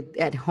everybody's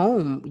at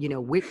home,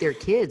 with their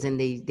kids and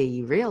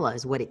they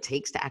realize what it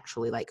takes to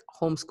actually like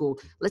homeschool,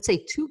 let's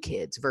say 2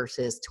 kids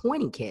versus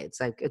 20 kids,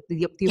 like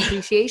the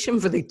appreciation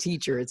for the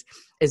teachers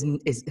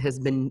has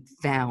been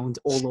found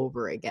all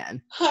over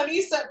again.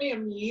 Honey sent me a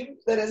meme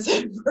that is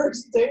her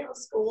first day of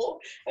school,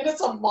 and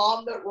it's a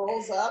mom that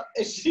rolls up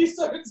and she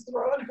starts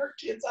throwing her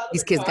kids out of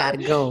These the kids car.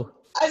 gotta go.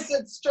 I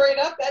said, straight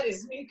up, that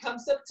is me come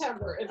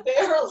September. If they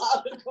are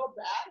allowed to go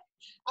back,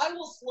 I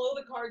will slow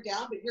the car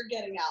down, but you're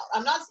getting out.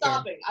 I'm not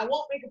stopping. I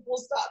won't make a full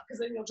stop because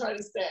then you'll try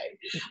to stay.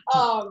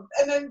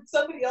 And then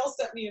somebody else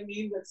sent me a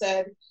meme that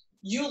said,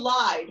 you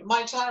lied.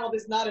 My child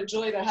is not a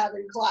joy to have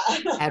in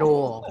class. At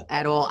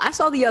all. I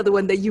saw the other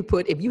one that you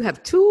put, if you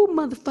have 2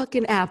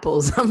 motherfucking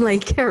apples. I'm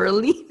like,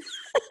 Caroline.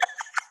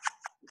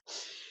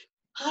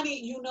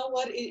 Honey, you know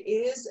what it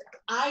is?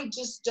 I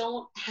just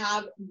don't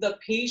have the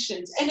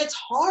patience. And it's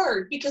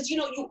hard because, you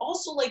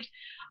also like,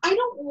 I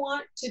don't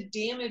want to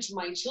damage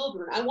my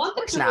children. I want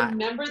them to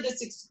remember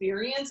this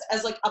experience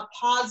as like a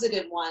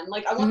positive one.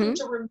 Like I want them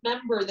to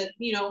remember that,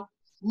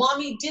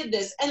 mommy did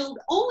this. And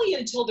only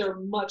until they're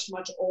much,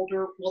 much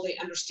older will they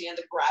understand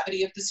the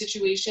gravity of the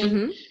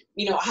situation,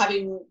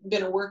 having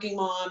been a working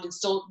mom and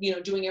still,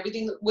 doing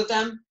everything with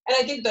them. And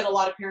I think that a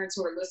lot of parents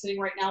who are listening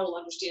right now will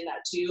understand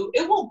that too.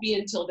 It won't be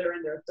until they're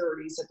in their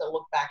 30s that they'll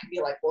look back and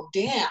be like, well,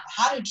 damn,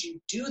 how did you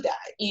do that?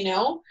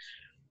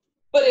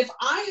 But if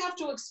I have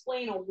to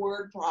explain a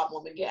word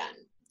problem again,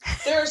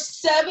 there are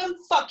 7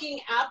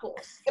 fucking apples.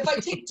 If I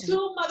take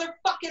 2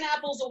 motherfucking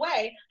apples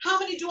away, how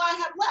many do I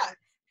have left?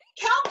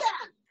 Count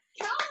them.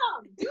 Count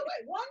them. Do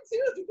it. 1,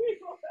 2, 3,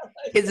 4.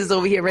 Kids is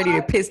over here ready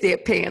to piss their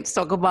pants,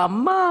 talk about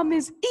mom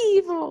is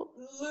evil.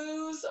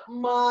 Lose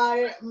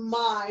my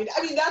mind.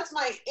 I mean, that's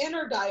my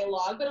inner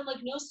dialogue, but I'm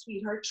like, no,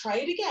 sweetheart, try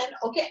it again.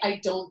 Okay, I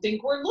don't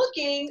think we're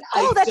looking.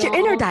 Oh, that's your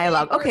inner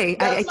dialogue. Okay,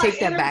 I take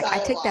that back.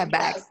 Dialogue. I take that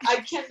back. Yes, I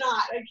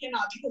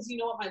cannot, because you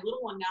know what? My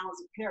little one now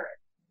is a parrot.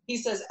 He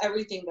says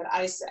everything that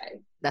I say.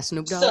 That's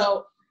Snoop Dogg?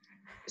 So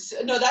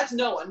no, that's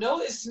Noah.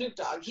 Noah is Snoop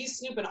Dogg. He's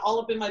snooping all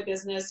up in my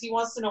business. He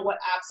wants to know what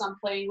apps I'm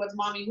playing with.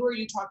 Mommy, who are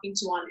you talking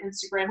to on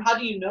Instagram? How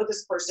do you know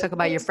this person? Talk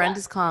about your friend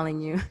is calling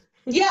you.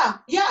 Yeah,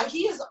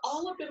 he is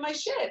all up in my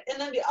shit. And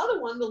then the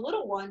other one, the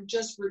little one,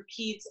 just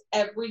repeats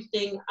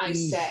everything I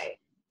say.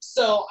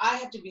 So I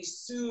have to be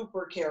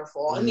super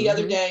careful. And the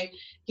other day,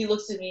 he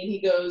looks at me and he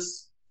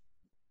goes,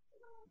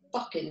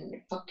 fuck.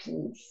 And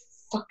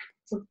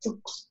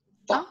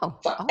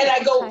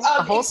I go,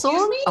 a whole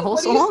song? A whole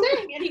song? What are you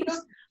saying? And he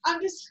goes, I'm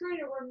just trying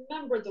to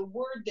remember the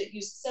word that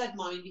you said,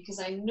 Mommy, because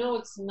I know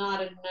it's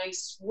not a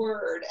nice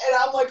word. And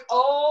I'm like,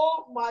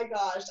 oh my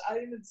gosh, I'm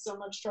in so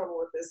much trouble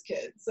with this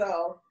kid.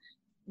 So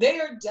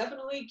they are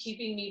definitely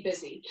keeping me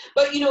busy.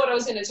 But you know what I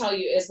was going to tell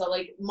you is that,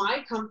 like,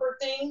 my comfort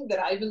thing that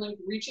I've been like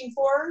reaching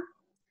for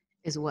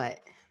is what?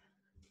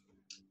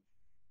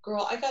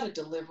 Girl, I got a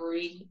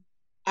delivery.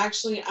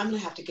 Actually, I'm going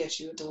to have to get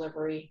you a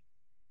delivery.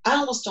 I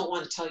almost don't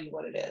want to tell you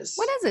what it is.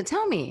 What is it?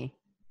 Tell me.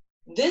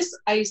 This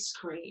ice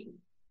cream.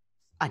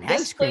 An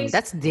ice cream?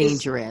 That's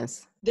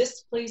dangerous.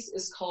 This place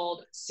is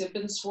called Sip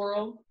and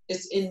Swirl.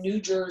 It's in New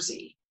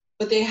Jersey,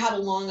 but they have a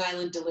Long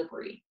Island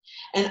delivery.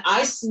 And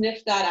I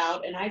sniffed that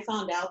out, and I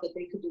found out that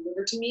they could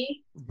deliver to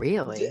me.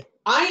 Really?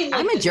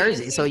 I'm in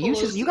Jersey, so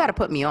you got to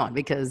put me on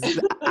because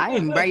I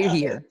am right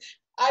here.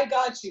 I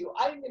got you.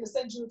 I'm going to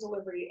send you a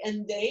delivery,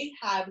 and they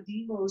have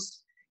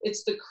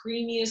it's the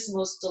creamiest,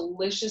 most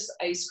delicious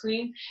ice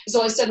cream.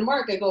 So I said to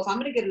Mark, I go, if I'm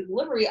going to get a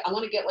delivery, I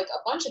want to get like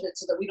a bunch of it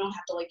so that we don't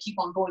have to like keep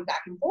on going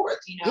back and forth,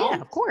 you know?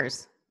 Yeah, of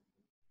course.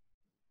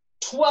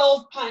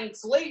 12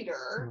 pints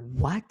later.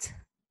 What?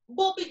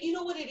 Well, but you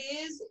know what it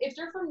is? If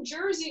they're from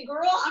Jersey,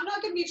 girl, I'm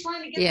not going to be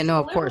trying to get Yeah, no,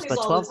 of course. But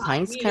 12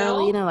 pints,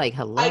 Carolina, like,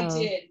 hello. I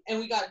did. And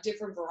we got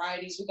different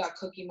varieties. We got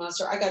cookie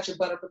mustard. I got your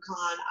butter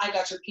pecan. I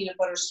got your peanut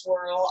butter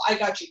swirl. I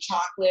got your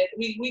chocolate.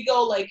 We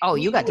go like. Oh,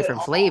 you got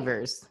different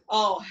flavors.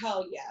 Oh,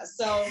 hell yeah.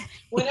 So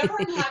whenever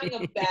I'm having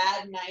a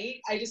bad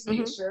night, I just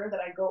make sure that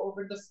I go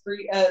over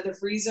the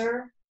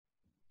freezer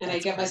and I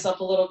get myself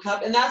a little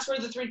cup. And that's where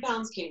the 3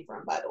 pounds came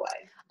from, by the way.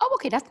 Oh,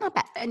 okay. That's not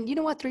bad. And you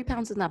know what? 3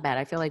 pounds is not bad.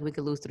 I feel like we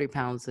could lose 3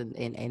 pounds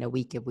in a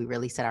week if we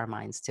really set our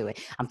minds to it.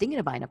 I'm thinking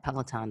of buying a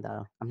Peloton,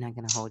 though. I'm not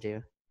going to hold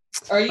you.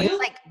 Are you?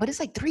 But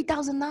it's like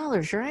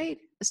 $3,000, right?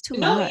 It's too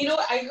much. No, you know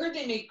what? I heard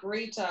they make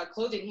great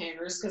clothing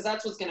hangers because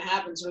that's what's going to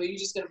happen. So you're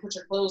just going to put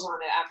your clothes on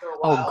it after a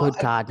while. Oh, good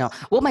God, no.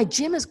 Well, my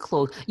gym is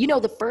closed. You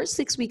know, the first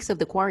 6 weeks of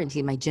the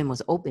quarantine, my gym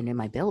was open in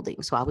my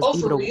building. So I was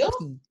able to. Real?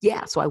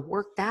 Yeah. So I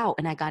worked out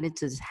and I got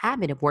into this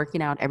habit of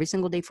working out every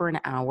single day for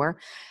an hour.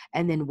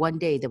 And then one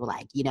day they were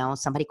like, you know,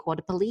 somebody called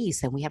the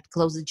police and we have to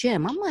close the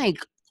gym. I'm like,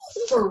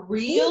 for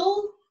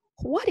real?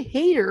 What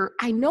hater?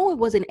 I know it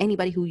wasn't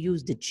anybody who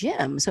used the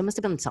gym. So it must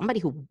have been somebody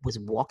who was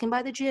walking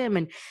by the gym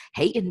and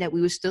hating that we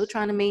were still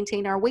trying to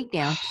maintain our weight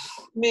down.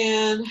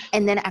 Man.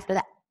 And then after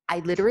that, I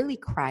literally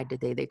cried the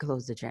day they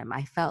closed the gym.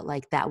 I felt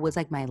like that was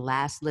like my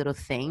last little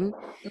thing.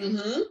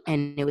 Mm-hmm.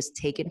 And it was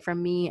taken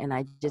from me. And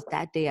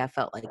that day I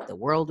felt like the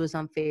world was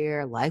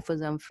unfair. Life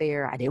was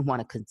unfair. I didn't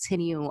want to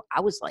continue. I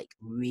was like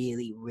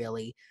really,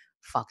 really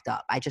fucked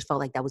up. I just felt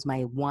like that was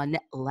my one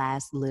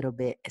last little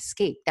bit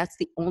escape. That's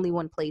the only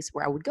one place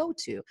where I would go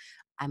to.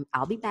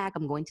 I'll be back.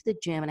 I'm going to the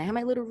gym and I have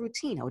my little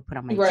routine. I would put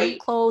on my gym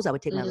clothes. I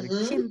would take my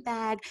little gym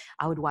bag.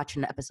 I would watch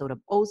an episode of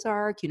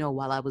Ozark, you know,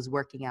 while I was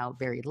working out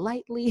very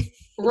lightly.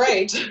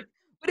 Right.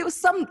 But it was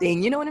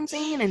something, you know what I'm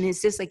saying? And it's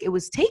just like, it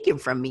was taken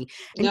from me.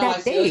 And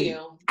that day,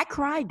 I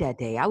cried that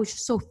day. I was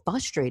just so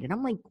frustrated.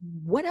 I'm like,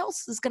 what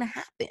else is going to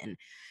happen?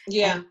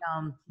 Yeah.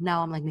 And,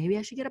 now I'm like, maybe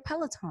I should get a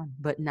Peloton.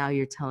 But now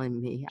you're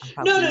telling me.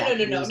 No.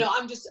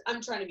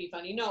 I'm trying to be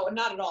funny. No,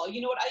 not at all.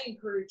 You know what? I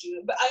encourage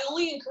you, but I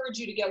only encourage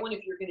you to get one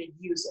if you're going to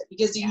use it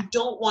because you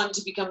don't want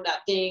to become that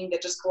thing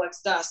that just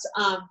collects dust.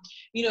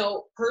 You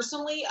know,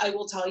 personally, I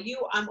will tell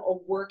you, I'm a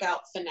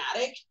workout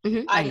fanatic.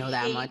 Mm-hmm. I know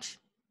that much.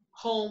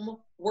 Home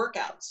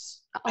workouts.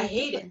 I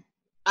hate it.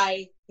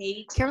 I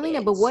hate Carolina,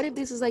 it. But what if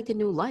this is like the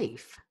new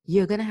life?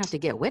 You're going to have to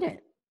get with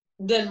it.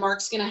 Then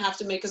Mark's going to have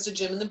to make us a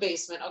gym in the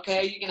basement,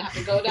 okay? You're going to have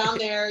to go down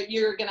there.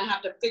 You're going to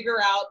have to figure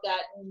out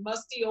that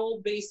musty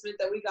old basement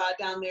that we got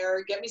down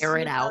there. Get me some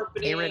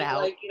carpeting. Air it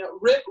out. Like, you know,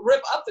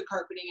 rip up the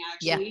carpeting,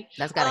 actually. Yeah,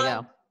 that's got to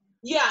go.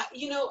 Yeah,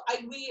 you know,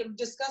 we have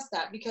discussed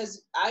that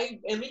because I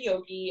am a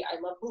yogi.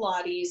 I love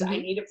Pilates. I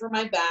need it for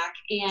my back.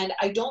 And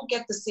I don't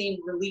get the same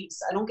release.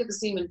 I don't get the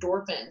same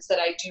endorphins that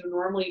I do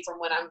normally from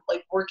when I'm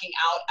like working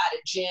out at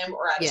a gym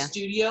or at a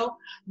studio.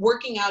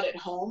 Working out at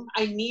home,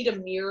 I need a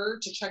mirror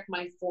to check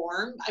my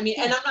form. I mean,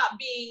 and I'm not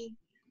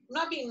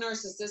being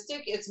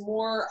narcissistic. It's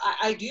more,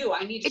 I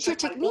need to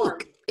check my form.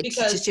 It's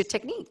just your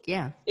technique.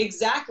 Yeah,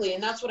 exactly.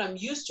 And that's what I'm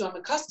used to. I'm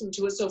accustomed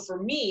to it. So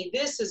for me,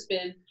 this has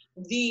been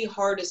the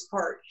hardest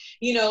part.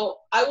 You know,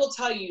 I will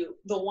tell you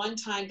the one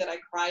time that I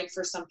cried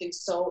for something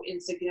so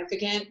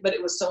insignificant, but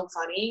it was so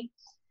funny.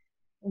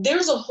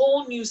 There's a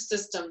whole new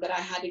system that I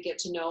had to get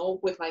to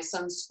know with my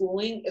son's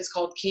schooling. It's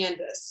called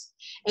Canvas.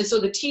 And so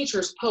the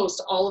teachers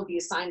post all of the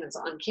assignments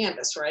on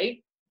Canvas,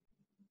 right?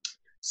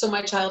 So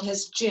my child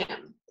has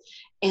gym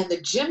and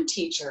the gym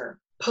teacher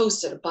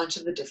posted a bunch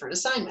of the different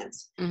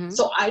assignments. Mm-hmm.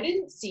 So I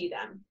didn't see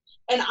them.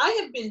 And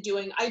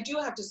I do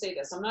have to say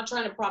this, I'm not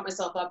trying to prop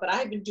myself up, but I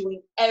have been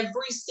doing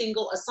every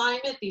single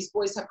assignment. These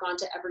boys have gone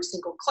to every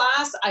single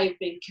class. I have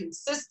been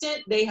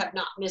consistent. They have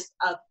not missed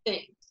a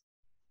thing.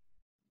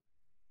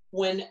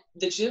 When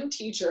the gym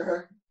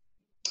teacher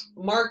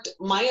marked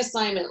my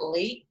assignment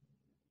late,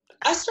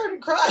 I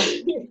started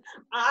crying.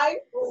 I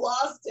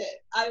lost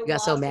it. You got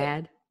so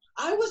mad?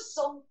 I was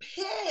so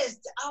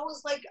pissed. I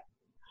was like,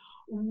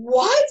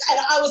 what? And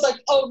I was like,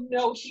 oh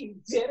no, he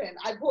didn't.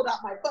 I pulled out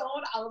my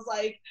phone. I was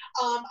like,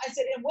 I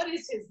said, and what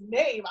is his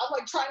name? I'm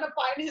like trying to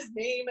find his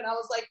name. And I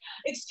was like,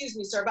 excuse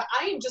me, sir, but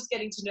I am just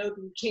getting to know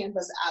the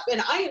Canvas app.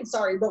 And I am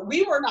sorry, but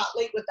we were not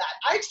late with that.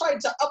 I tried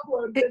to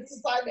upload this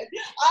assignment.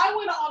 I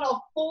went on a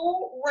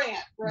full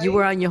rant, right? You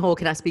were on your whole,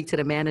 can I speak to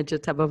the manager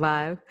type of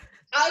vibe?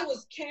 I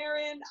was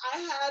Karen. I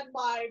had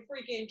my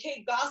freaking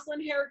Kate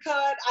Gosselin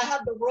haircut. I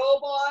had the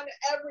robe on,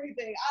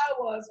 everything. I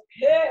was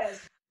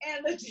pissed.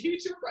 And the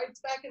teacher writes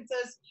back and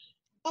says,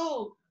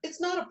 oh,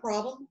 it's not a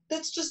problem.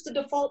 That's just the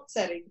default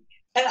setting.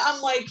 And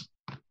I'm like,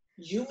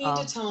 you mean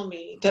to tell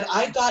me that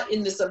I got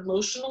in this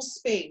emotional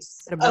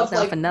space of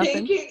like taking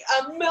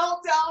a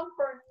meltdown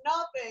for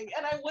nothing?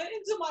 And I went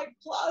into my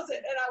closet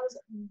and I was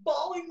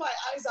bawling my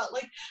eyes out.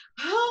 Like,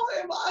 how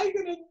am I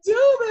going to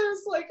do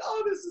this? Like,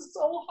 oh, this is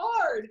so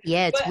hard.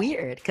 Yeah, it's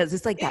weird because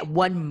it's like that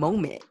one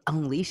moment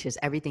unleashes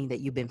everything that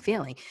you've been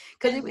feeling.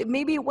 Because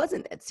maybe it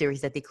wasn't that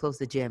serious that they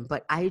closed the gym,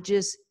 but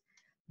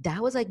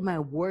that was like my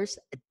worst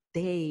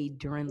day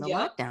during the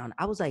lockdown.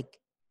 I was like,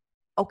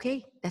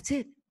 okay, that's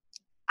it.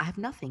 I have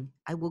nothing.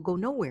 I will go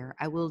nowhere.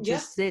 I will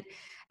just sit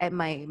at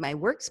my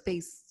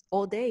workspace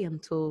all day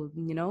until,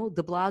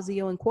 de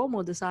Blasio and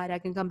Cuomo decide I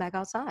can come back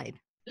outside.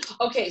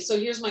 Okay, so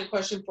here's my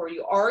question for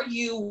you. Are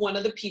you one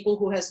of the people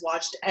who has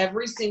watched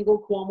every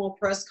single Cuomo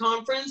press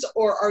conference,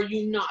 or are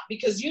you not?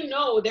 Because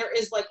there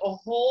is like a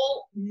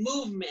whole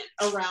movement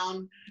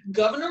around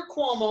Governor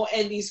Cuomo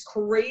and these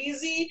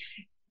crazy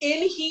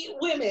in heat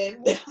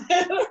women.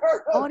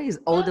 All these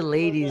older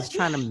ladies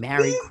trying to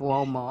marry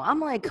Cuomo. I'm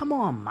like, come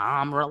on,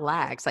 mom,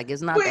 relax. Like,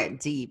 it's not that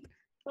deep.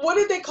 What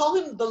did they call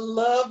him? The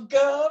love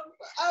gov?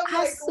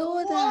 I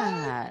saw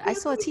that. I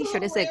saw a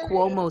t-shirt that said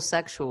Cuomo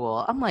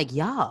sexual. I'm like,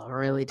 y'all are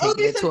really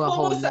taking it to a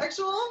whole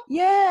sexual?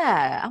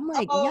 Yeah. I'm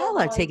like, y'all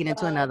are taking it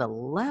to another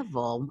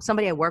level.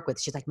 Somebody I work with,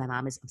 she's like, my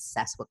mom is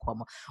obsessed with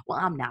Cuomo. Well,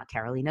 I'm not,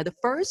 Carolina. The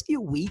first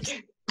few weeks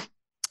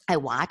I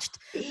watched,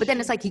 but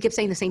then it's like he kept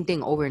saying the same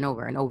thing over and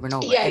over and over and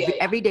over.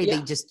 Every day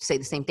they just say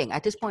the same thing.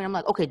 At this point, I'm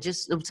like, okay,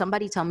 just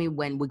somebody tell me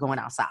when we're going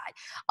outside.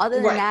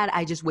 Other than that,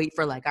 I just wait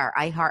for like our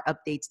iHeart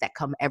updates that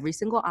come every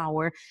single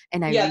hour.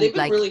 And I read, they've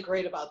been really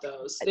great about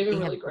those. They've been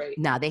really great.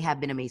 No, they have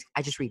been amazing.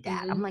 I just read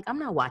that. I'm like, I'm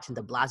not watching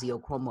De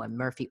Blasio, Cuomo, and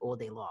Murphy all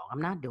day long.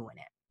 I'm not doing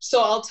it.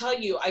 So I'll tell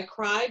you, I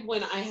cried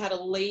when I had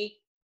a late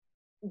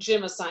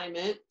gym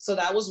assignment. So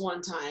that was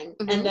one time.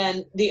 And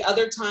then the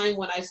other time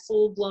when I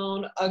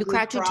full-blown ugly You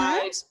cried 2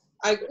 times?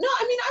 I've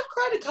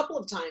cried a couple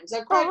of times.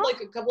 I've cried like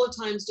a couple of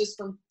times just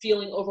from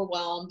feeling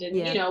overwhelmed and,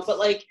 but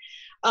like,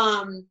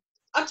 I'm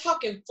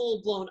talking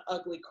full blown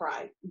ugly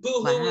cry,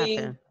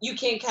 boo-hooing, you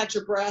can't catch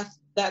your breath,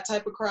 that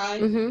type of cry.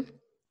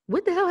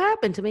 What the hell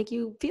happened to make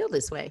you feel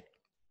this way?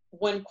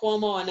 When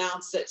Cuomo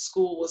announced that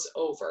school was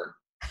over,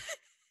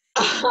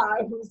 I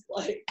was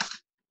like,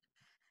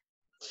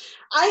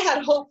 I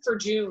had hope for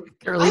June.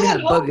 Carolina had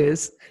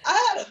boogers.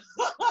 My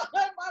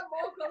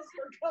mocos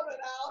were coming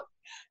out.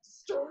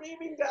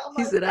 Streaming down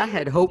my He said, face. I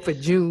had hope for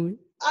June.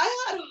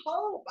 I had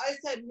hope. I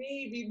said,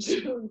 maybe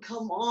June.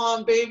 Come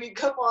on, baby.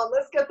 Come on.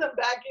 Let's get them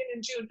back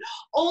in June.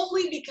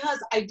 Only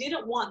because I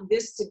didn't want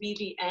this to be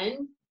the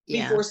end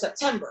before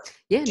September.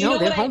 Yeah, no,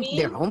 they're home.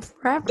 They're home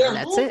forever. They're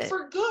That's home it.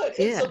 for good.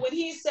 And so when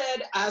he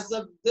said, as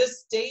of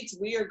this date,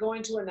 we are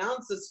going to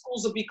announce that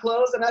schools will be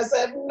closed. And I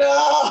said, no.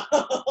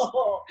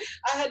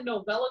 I had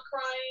novella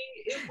crying.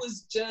 It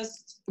was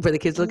just. Were the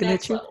kids looking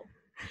at you? Level.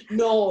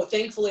 No,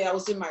 thankfully I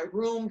was in my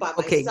room by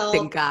myself. Okay,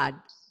 thank God.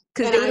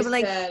 Because they would have been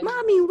like,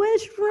 Mommy,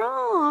 what's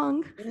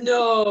wrong?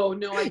 No,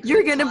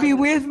 you're going to be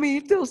with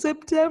me till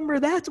September.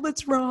 That's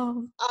what's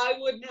wrong. I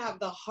wouldn't have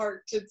the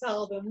heart to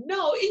tell them.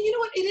 No, and you know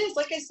what? It is,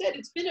 like I said,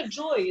 it's been a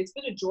joy. It's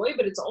been a joy,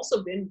 but it's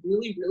also been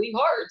really, really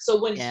hard. So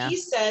when he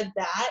said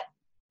that,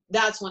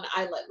 that's when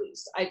I let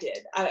loose. I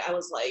did. I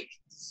was like,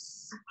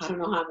 I don't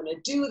know how I'm going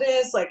to do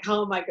this. Like,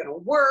 how am I going to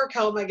work?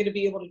 How am I going to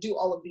be able to do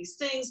all of these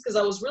things? Because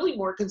I was really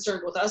more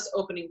concerned with us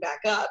opening back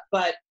up.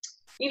 But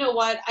you know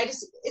what?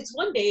 It's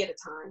one day at a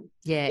time.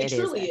 Yeah, it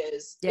truly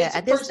is. Yeah,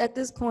 at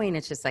this point,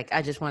 it's just like,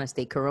 I just want to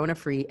stay corona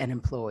free and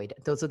employed.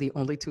 Those are the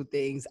only 2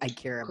 things I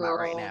care about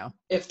right now.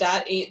 If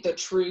that ain't the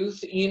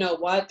truth, you know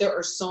what? There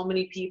are so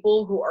many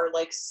people who are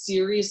like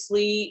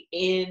seriously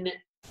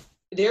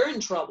they're in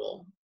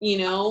trouble.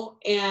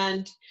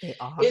 And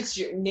it's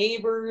your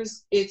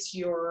neighbors,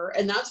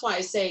 and that's why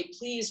I say,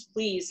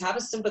 please have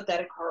a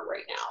sympathetic heart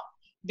right now.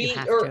 Be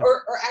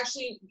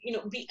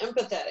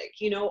empathetic,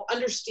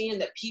 understand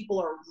that people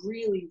are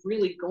really,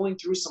 really going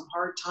through some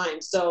hard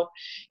times. So,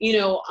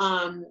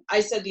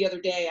 I said the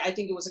other day, I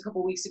think it was a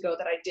couple weeks ago,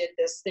 that I did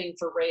this thing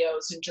for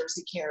Rayo's and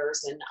Jersey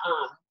Cares. And,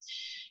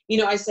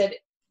 I said,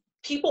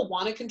 people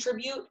want to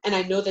contribute, and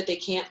I know that they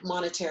can't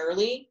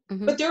monetarily,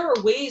 but there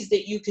are ways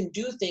that you can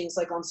do things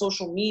like on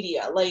social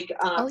media. Like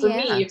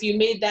me, if you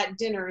made that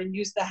dinner and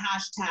used the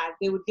hashtag,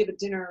 they would give a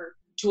dinner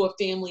to a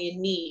family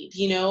in need.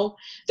 You know,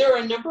 there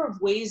are a number of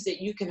ways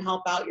that you can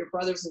help out your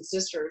brothers and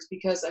sisters,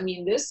 because I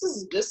mean, this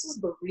is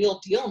the real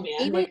deal,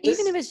 man.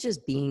 Even if it's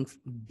just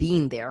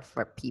being there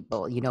for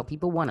people, you know,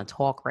 people want to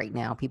talk right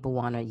now. People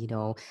want to, you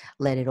know,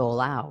 let it all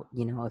out.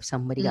 You know, if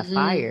somebody got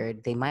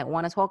fired, they might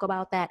want to talk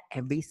about that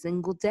every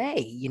single day,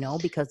 you know,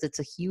 because it's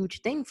a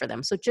huge thing for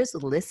them. So just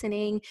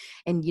listening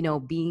and, you know,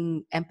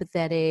 being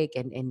empathetic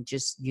and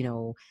just, you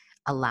know,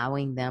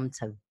 allowing them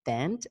to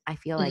vent, I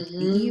feel like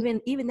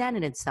even that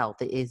in itself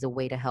is a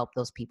way to help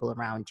those people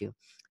around you.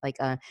 Like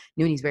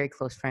Nooney's very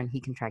close friend, he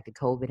contracted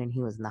COVID and he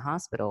was in the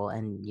hospital,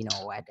 and you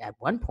know, at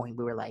one point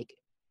we were like,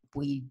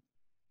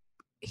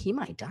 he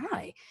might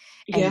die.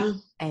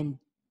 And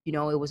you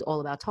know, it was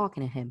all about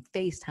talking to him,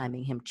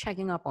 FaceTiming him,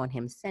 checking up on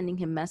him, sending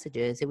him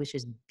messages. It was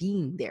just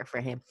being there for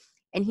him.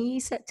 And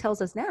he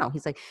tells us now,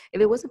 he's like, if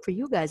it wasn't for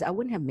you guys, I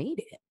wouldn't have made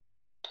it.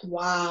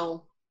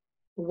 Wow.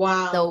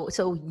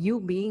 So you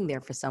being there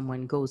for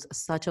someone goes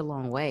such a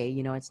long way.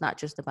 You know, it's not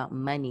just about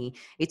money.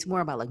 It's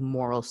more about like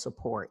moral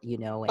support, you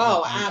know,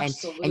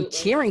 absolutely. And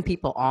cheering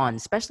people on,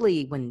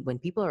 especially when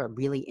people are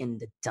really in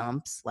the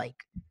dumps, like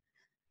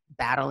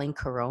battling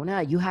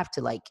Corona. You have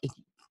to like,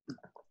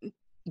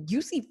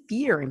 you see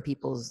fear in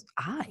people's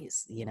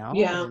eyes, you know,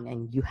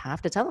 and you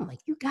have to tell them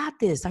like, you got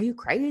this. Are you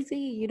crazy?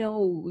 You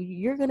know,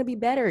 you're going to be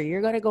better.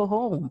 You're going to go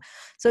home.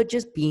 So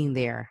just being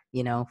there,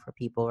 you know, for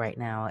people right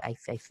now, I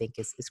think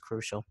is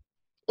crucial.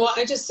 Well,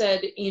 I just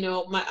said, you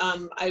know,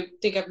 I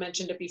think I've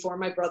mentioned it before.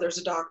 My brother's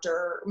a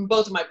doctor.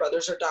 Both of my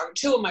brothers are doctors.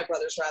 Two of my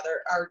brothers,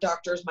 rather, are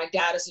doctors. My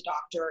dad is a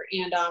doctor.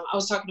 And I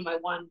was talking to my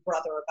one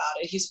brother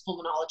about it. He's a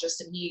pulmonologist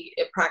and he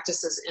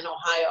practices in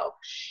Ohio.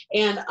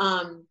 And,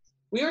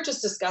 we were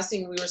just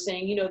discussing, we were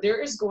saying, you know,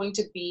 there is going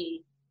to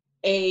be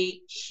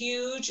a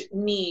huge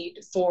need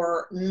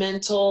for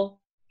mental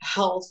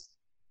health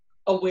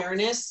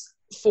awareness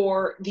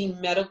for the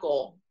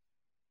medical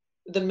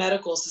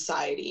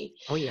society.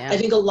 Oh, yeah. I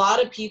think a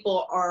lot of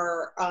people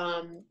are,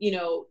 you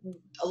know,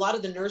 a lot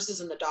of the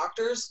nurses and the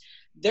doctors,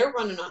 they're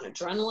running on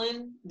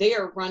adrenaline. They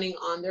are running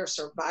on their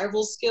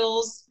survival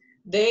skills.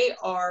 They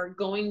are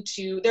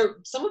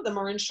some of them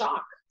are in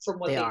shock from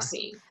what they've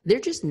seen. They're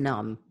just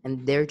numb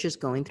and they're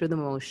just going through the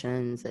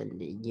motions and,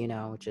 you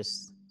know,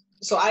 just.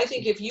 So I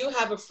think if you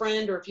have a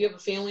friend or if you have a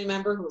family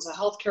member who is a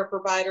healthcare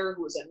provider,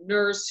 who is a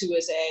nurse, who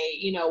is a,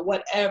 you know,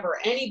 whatever,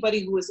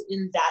 anybody who is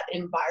in that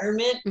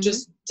environment,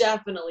 just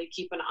definitely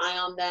keep an eye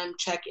on them,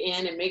 check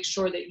in and make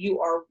sure that you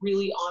are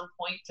really on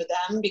point for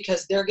them,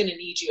 because they're going to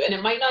need you. And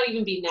it might not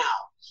even be now.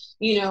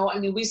 You know, I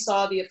mean, we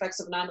saw the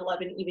effects of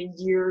 9/11 even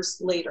years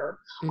later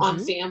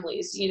on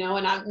families, you know,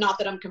 and I'm not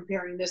that I'm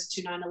comparing this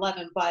to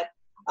 9/11, but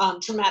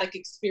traumatic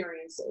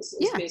experiences.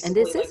 Is basically and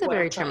this like is a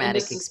very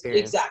traumatic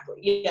experience. Exactly.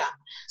 Yeah.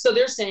 So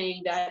they're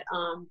saying that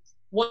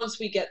once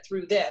we get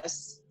through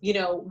this, you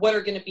know, what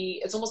are going to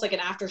be, it's almost like an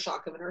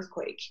aftershock of an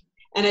earthquake.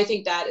 And I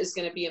think that is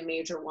going to be a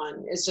major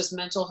one, is just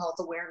mental health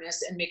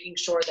awareness and making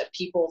sure that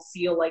people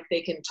feel like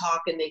they can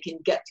talk and they can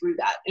get through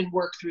that and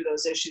work through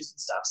those issues and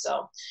stuff.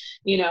 So,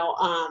 you know,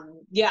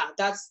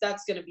 that's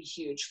going to be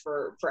huge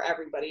for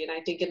everybody. And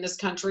I think in this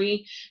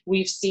country,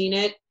 we've seen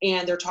it,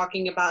 and they're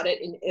talking about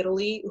it in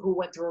Italy, who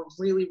went through a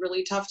really,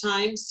 really tough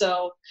time.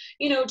 So,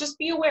 you know, just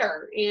be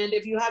aware. And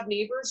if you have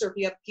neighbors or if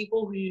you have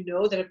people who you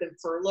know that have been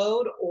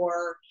furloughed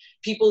or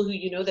people who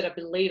you know that have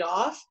been laid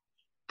off,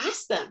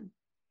 ask them,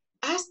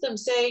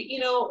 say, you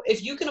know,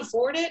 if you can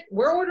afford it,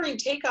 we're ordering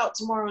takeout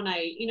tomorrow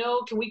night. You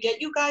know, can we get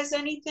you guys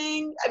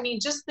anything? I mean,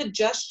 just the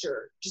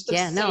gesture,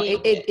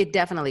 it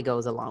definitely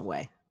goes a long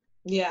way.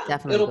 Yeah,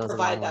 definitely it'll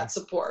provide that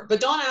support. But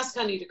don't ask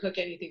Honey to cook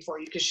anything for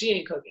you, because she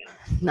ain't cooking.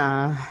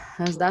 Nah,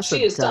 that's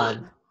she is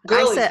done.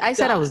 I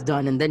said I was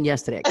done, and then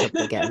yesterday I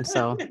cooked again.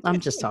 So I'm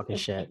just talking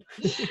shit.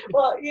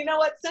 Well, you know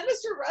what? Send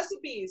us your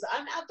recipes.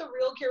 I'm at The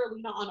Real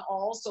Carolina on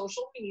all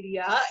social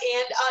media,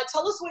 and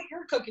tell us what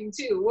you're cooking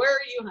too. Where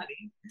are you,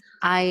 Honey?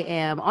 I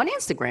am on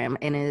Instagram,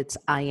 and it's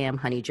I am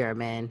Honey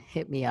German.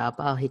 Hit me up.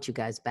 I'll hit you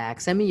guys back.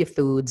 Send me your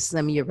foods.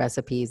 Send me your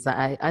recipes.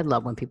 I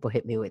love when people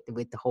hit me with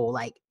the whole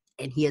like,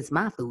 and here's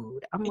my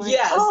food. I'm like,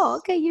 oh,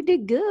 okay, you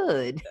did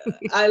good.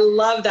 I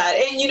love that.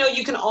 And, you know,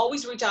 you can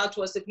always reach out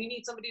to us if you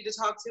need somebody to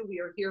talk to.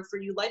 We are here for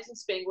you.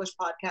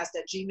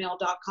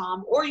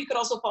 lifeinspanglish@gmail.com. Or you can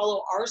also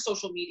follow our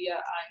social media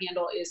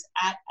handle is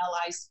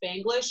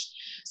 @LISpanglish.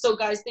 So,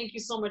 guys, thank you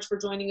so much for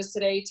joining us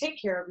today. Take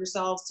care of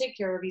yourselves. Take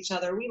care of each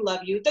other. We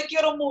love you. Te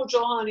quiero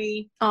mucho,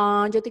 honey.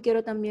 Yo te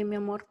quiero también, mi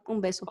amor.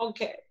 Un beso.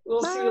 Okay.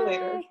 We'll see you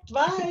later.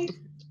 Bye.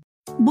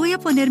 Voy a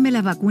ponerme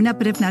la vacuna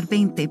Prevnar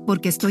 20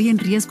 porque estoy en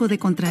riesgo de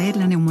contraer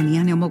la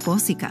neumonía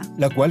neumocócica,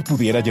 la cual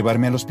pudiera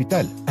llevarme al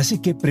hospital.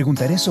 Así que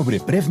preguntaré sobre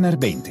Prevnar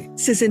 20.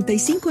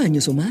 65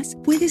 años o más,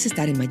 puedes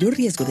estar en mayor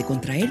riesgo de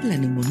contraer la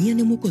neumonía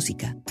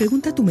neumocócica.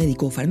 Pregunta a tu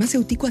médico o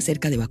farmacéutico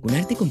acerca de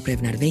vacunarte con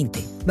Prevnar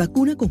 20.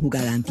 Vacuna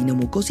conjugada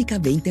antineumocócica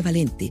 20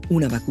 valente.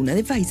 Una vacuna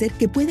de Pfizer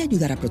que puede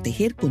ayudar a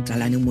proteger contra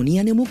la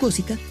neumonía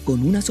neumocócica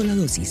con una sola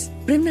dosis.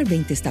 Prevnar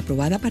 20 está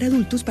aprobada para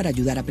adultos para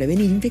ayudar a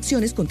prevenir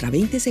infecciones contra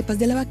 20 cepas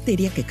de la bacteria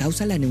bacteria que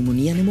causa la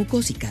neumonía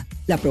neumocócica.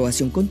 La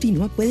aprobación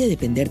continua puede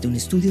depender de un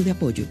estudio de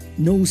apoyo.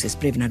 No uses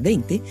Prevnar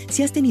 20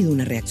 si has tenido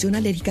una reacción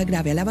alérgica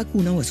grave a la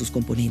vacuna o a sus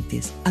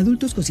componentes.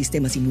 Adultos con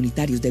sistemas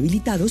inmunitarios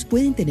debilitados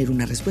pueden tener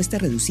una respuesta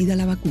reducida a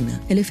la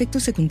vacuna. El efecto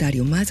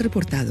secundario más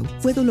reportado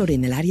fue dolor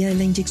en el área de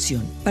la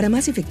inyección. Para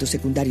más efectos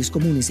secundarios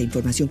comunes e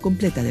información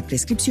completa de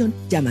prescripción,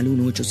 llama al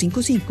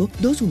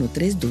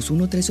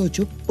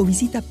 1-855-213-2138 o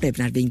visita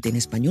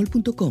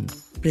Prevnar20enespañol.com.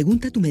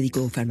 Pregunta a tu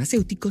médico o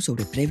farmacéutico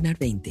sobre Prevnar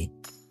 20.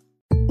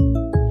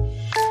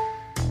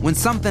 When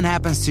something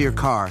happens to your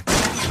car,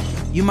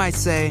 you might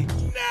say,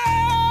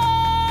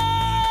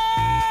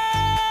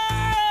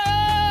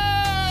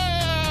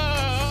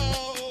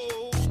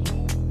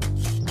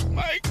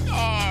 My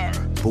car.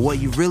 but what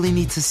you really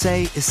need to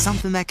say is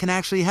something that can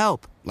actually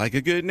help. Like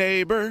a good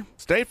neighbor,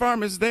 State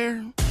Farm is there.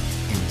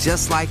 And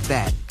just like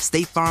that,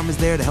 State Farm is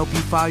there to help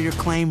you file your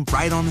claim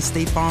right on the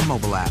State Farm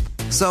mobile app.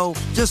 So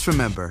just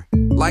remember,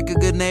 like a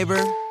good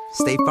neighbor,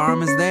 State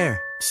Farm is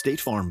there. State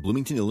Farm,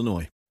 Bloomington,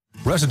 Illinois.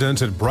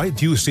 Residents at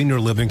Brightview Senior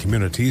Living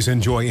Communities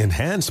enjoy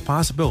enhanced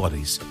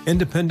possibilities,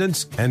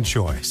 independence, and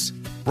choice.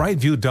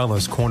 Brightview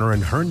Dulles Corner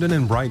in Herndon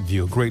and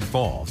Brightview, Great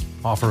Falls,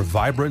 offer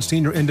vibrant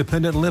senior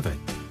independent living,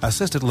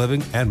 assisted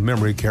living, and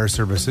memory care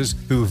services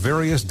through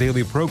various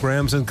daily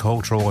programs and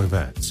cultural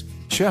events.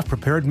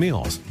 Chef-prepared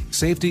meals,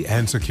 safety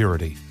and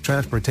security,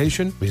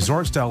 transportation,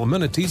 resort-style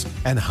amenities,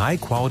 and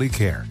high-quality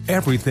care.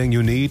 Everything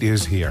you need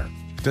is here.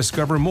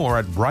 Discover more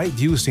at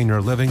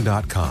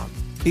brightviewseniorliving.com.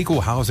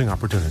 Equal housing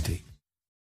opportunity.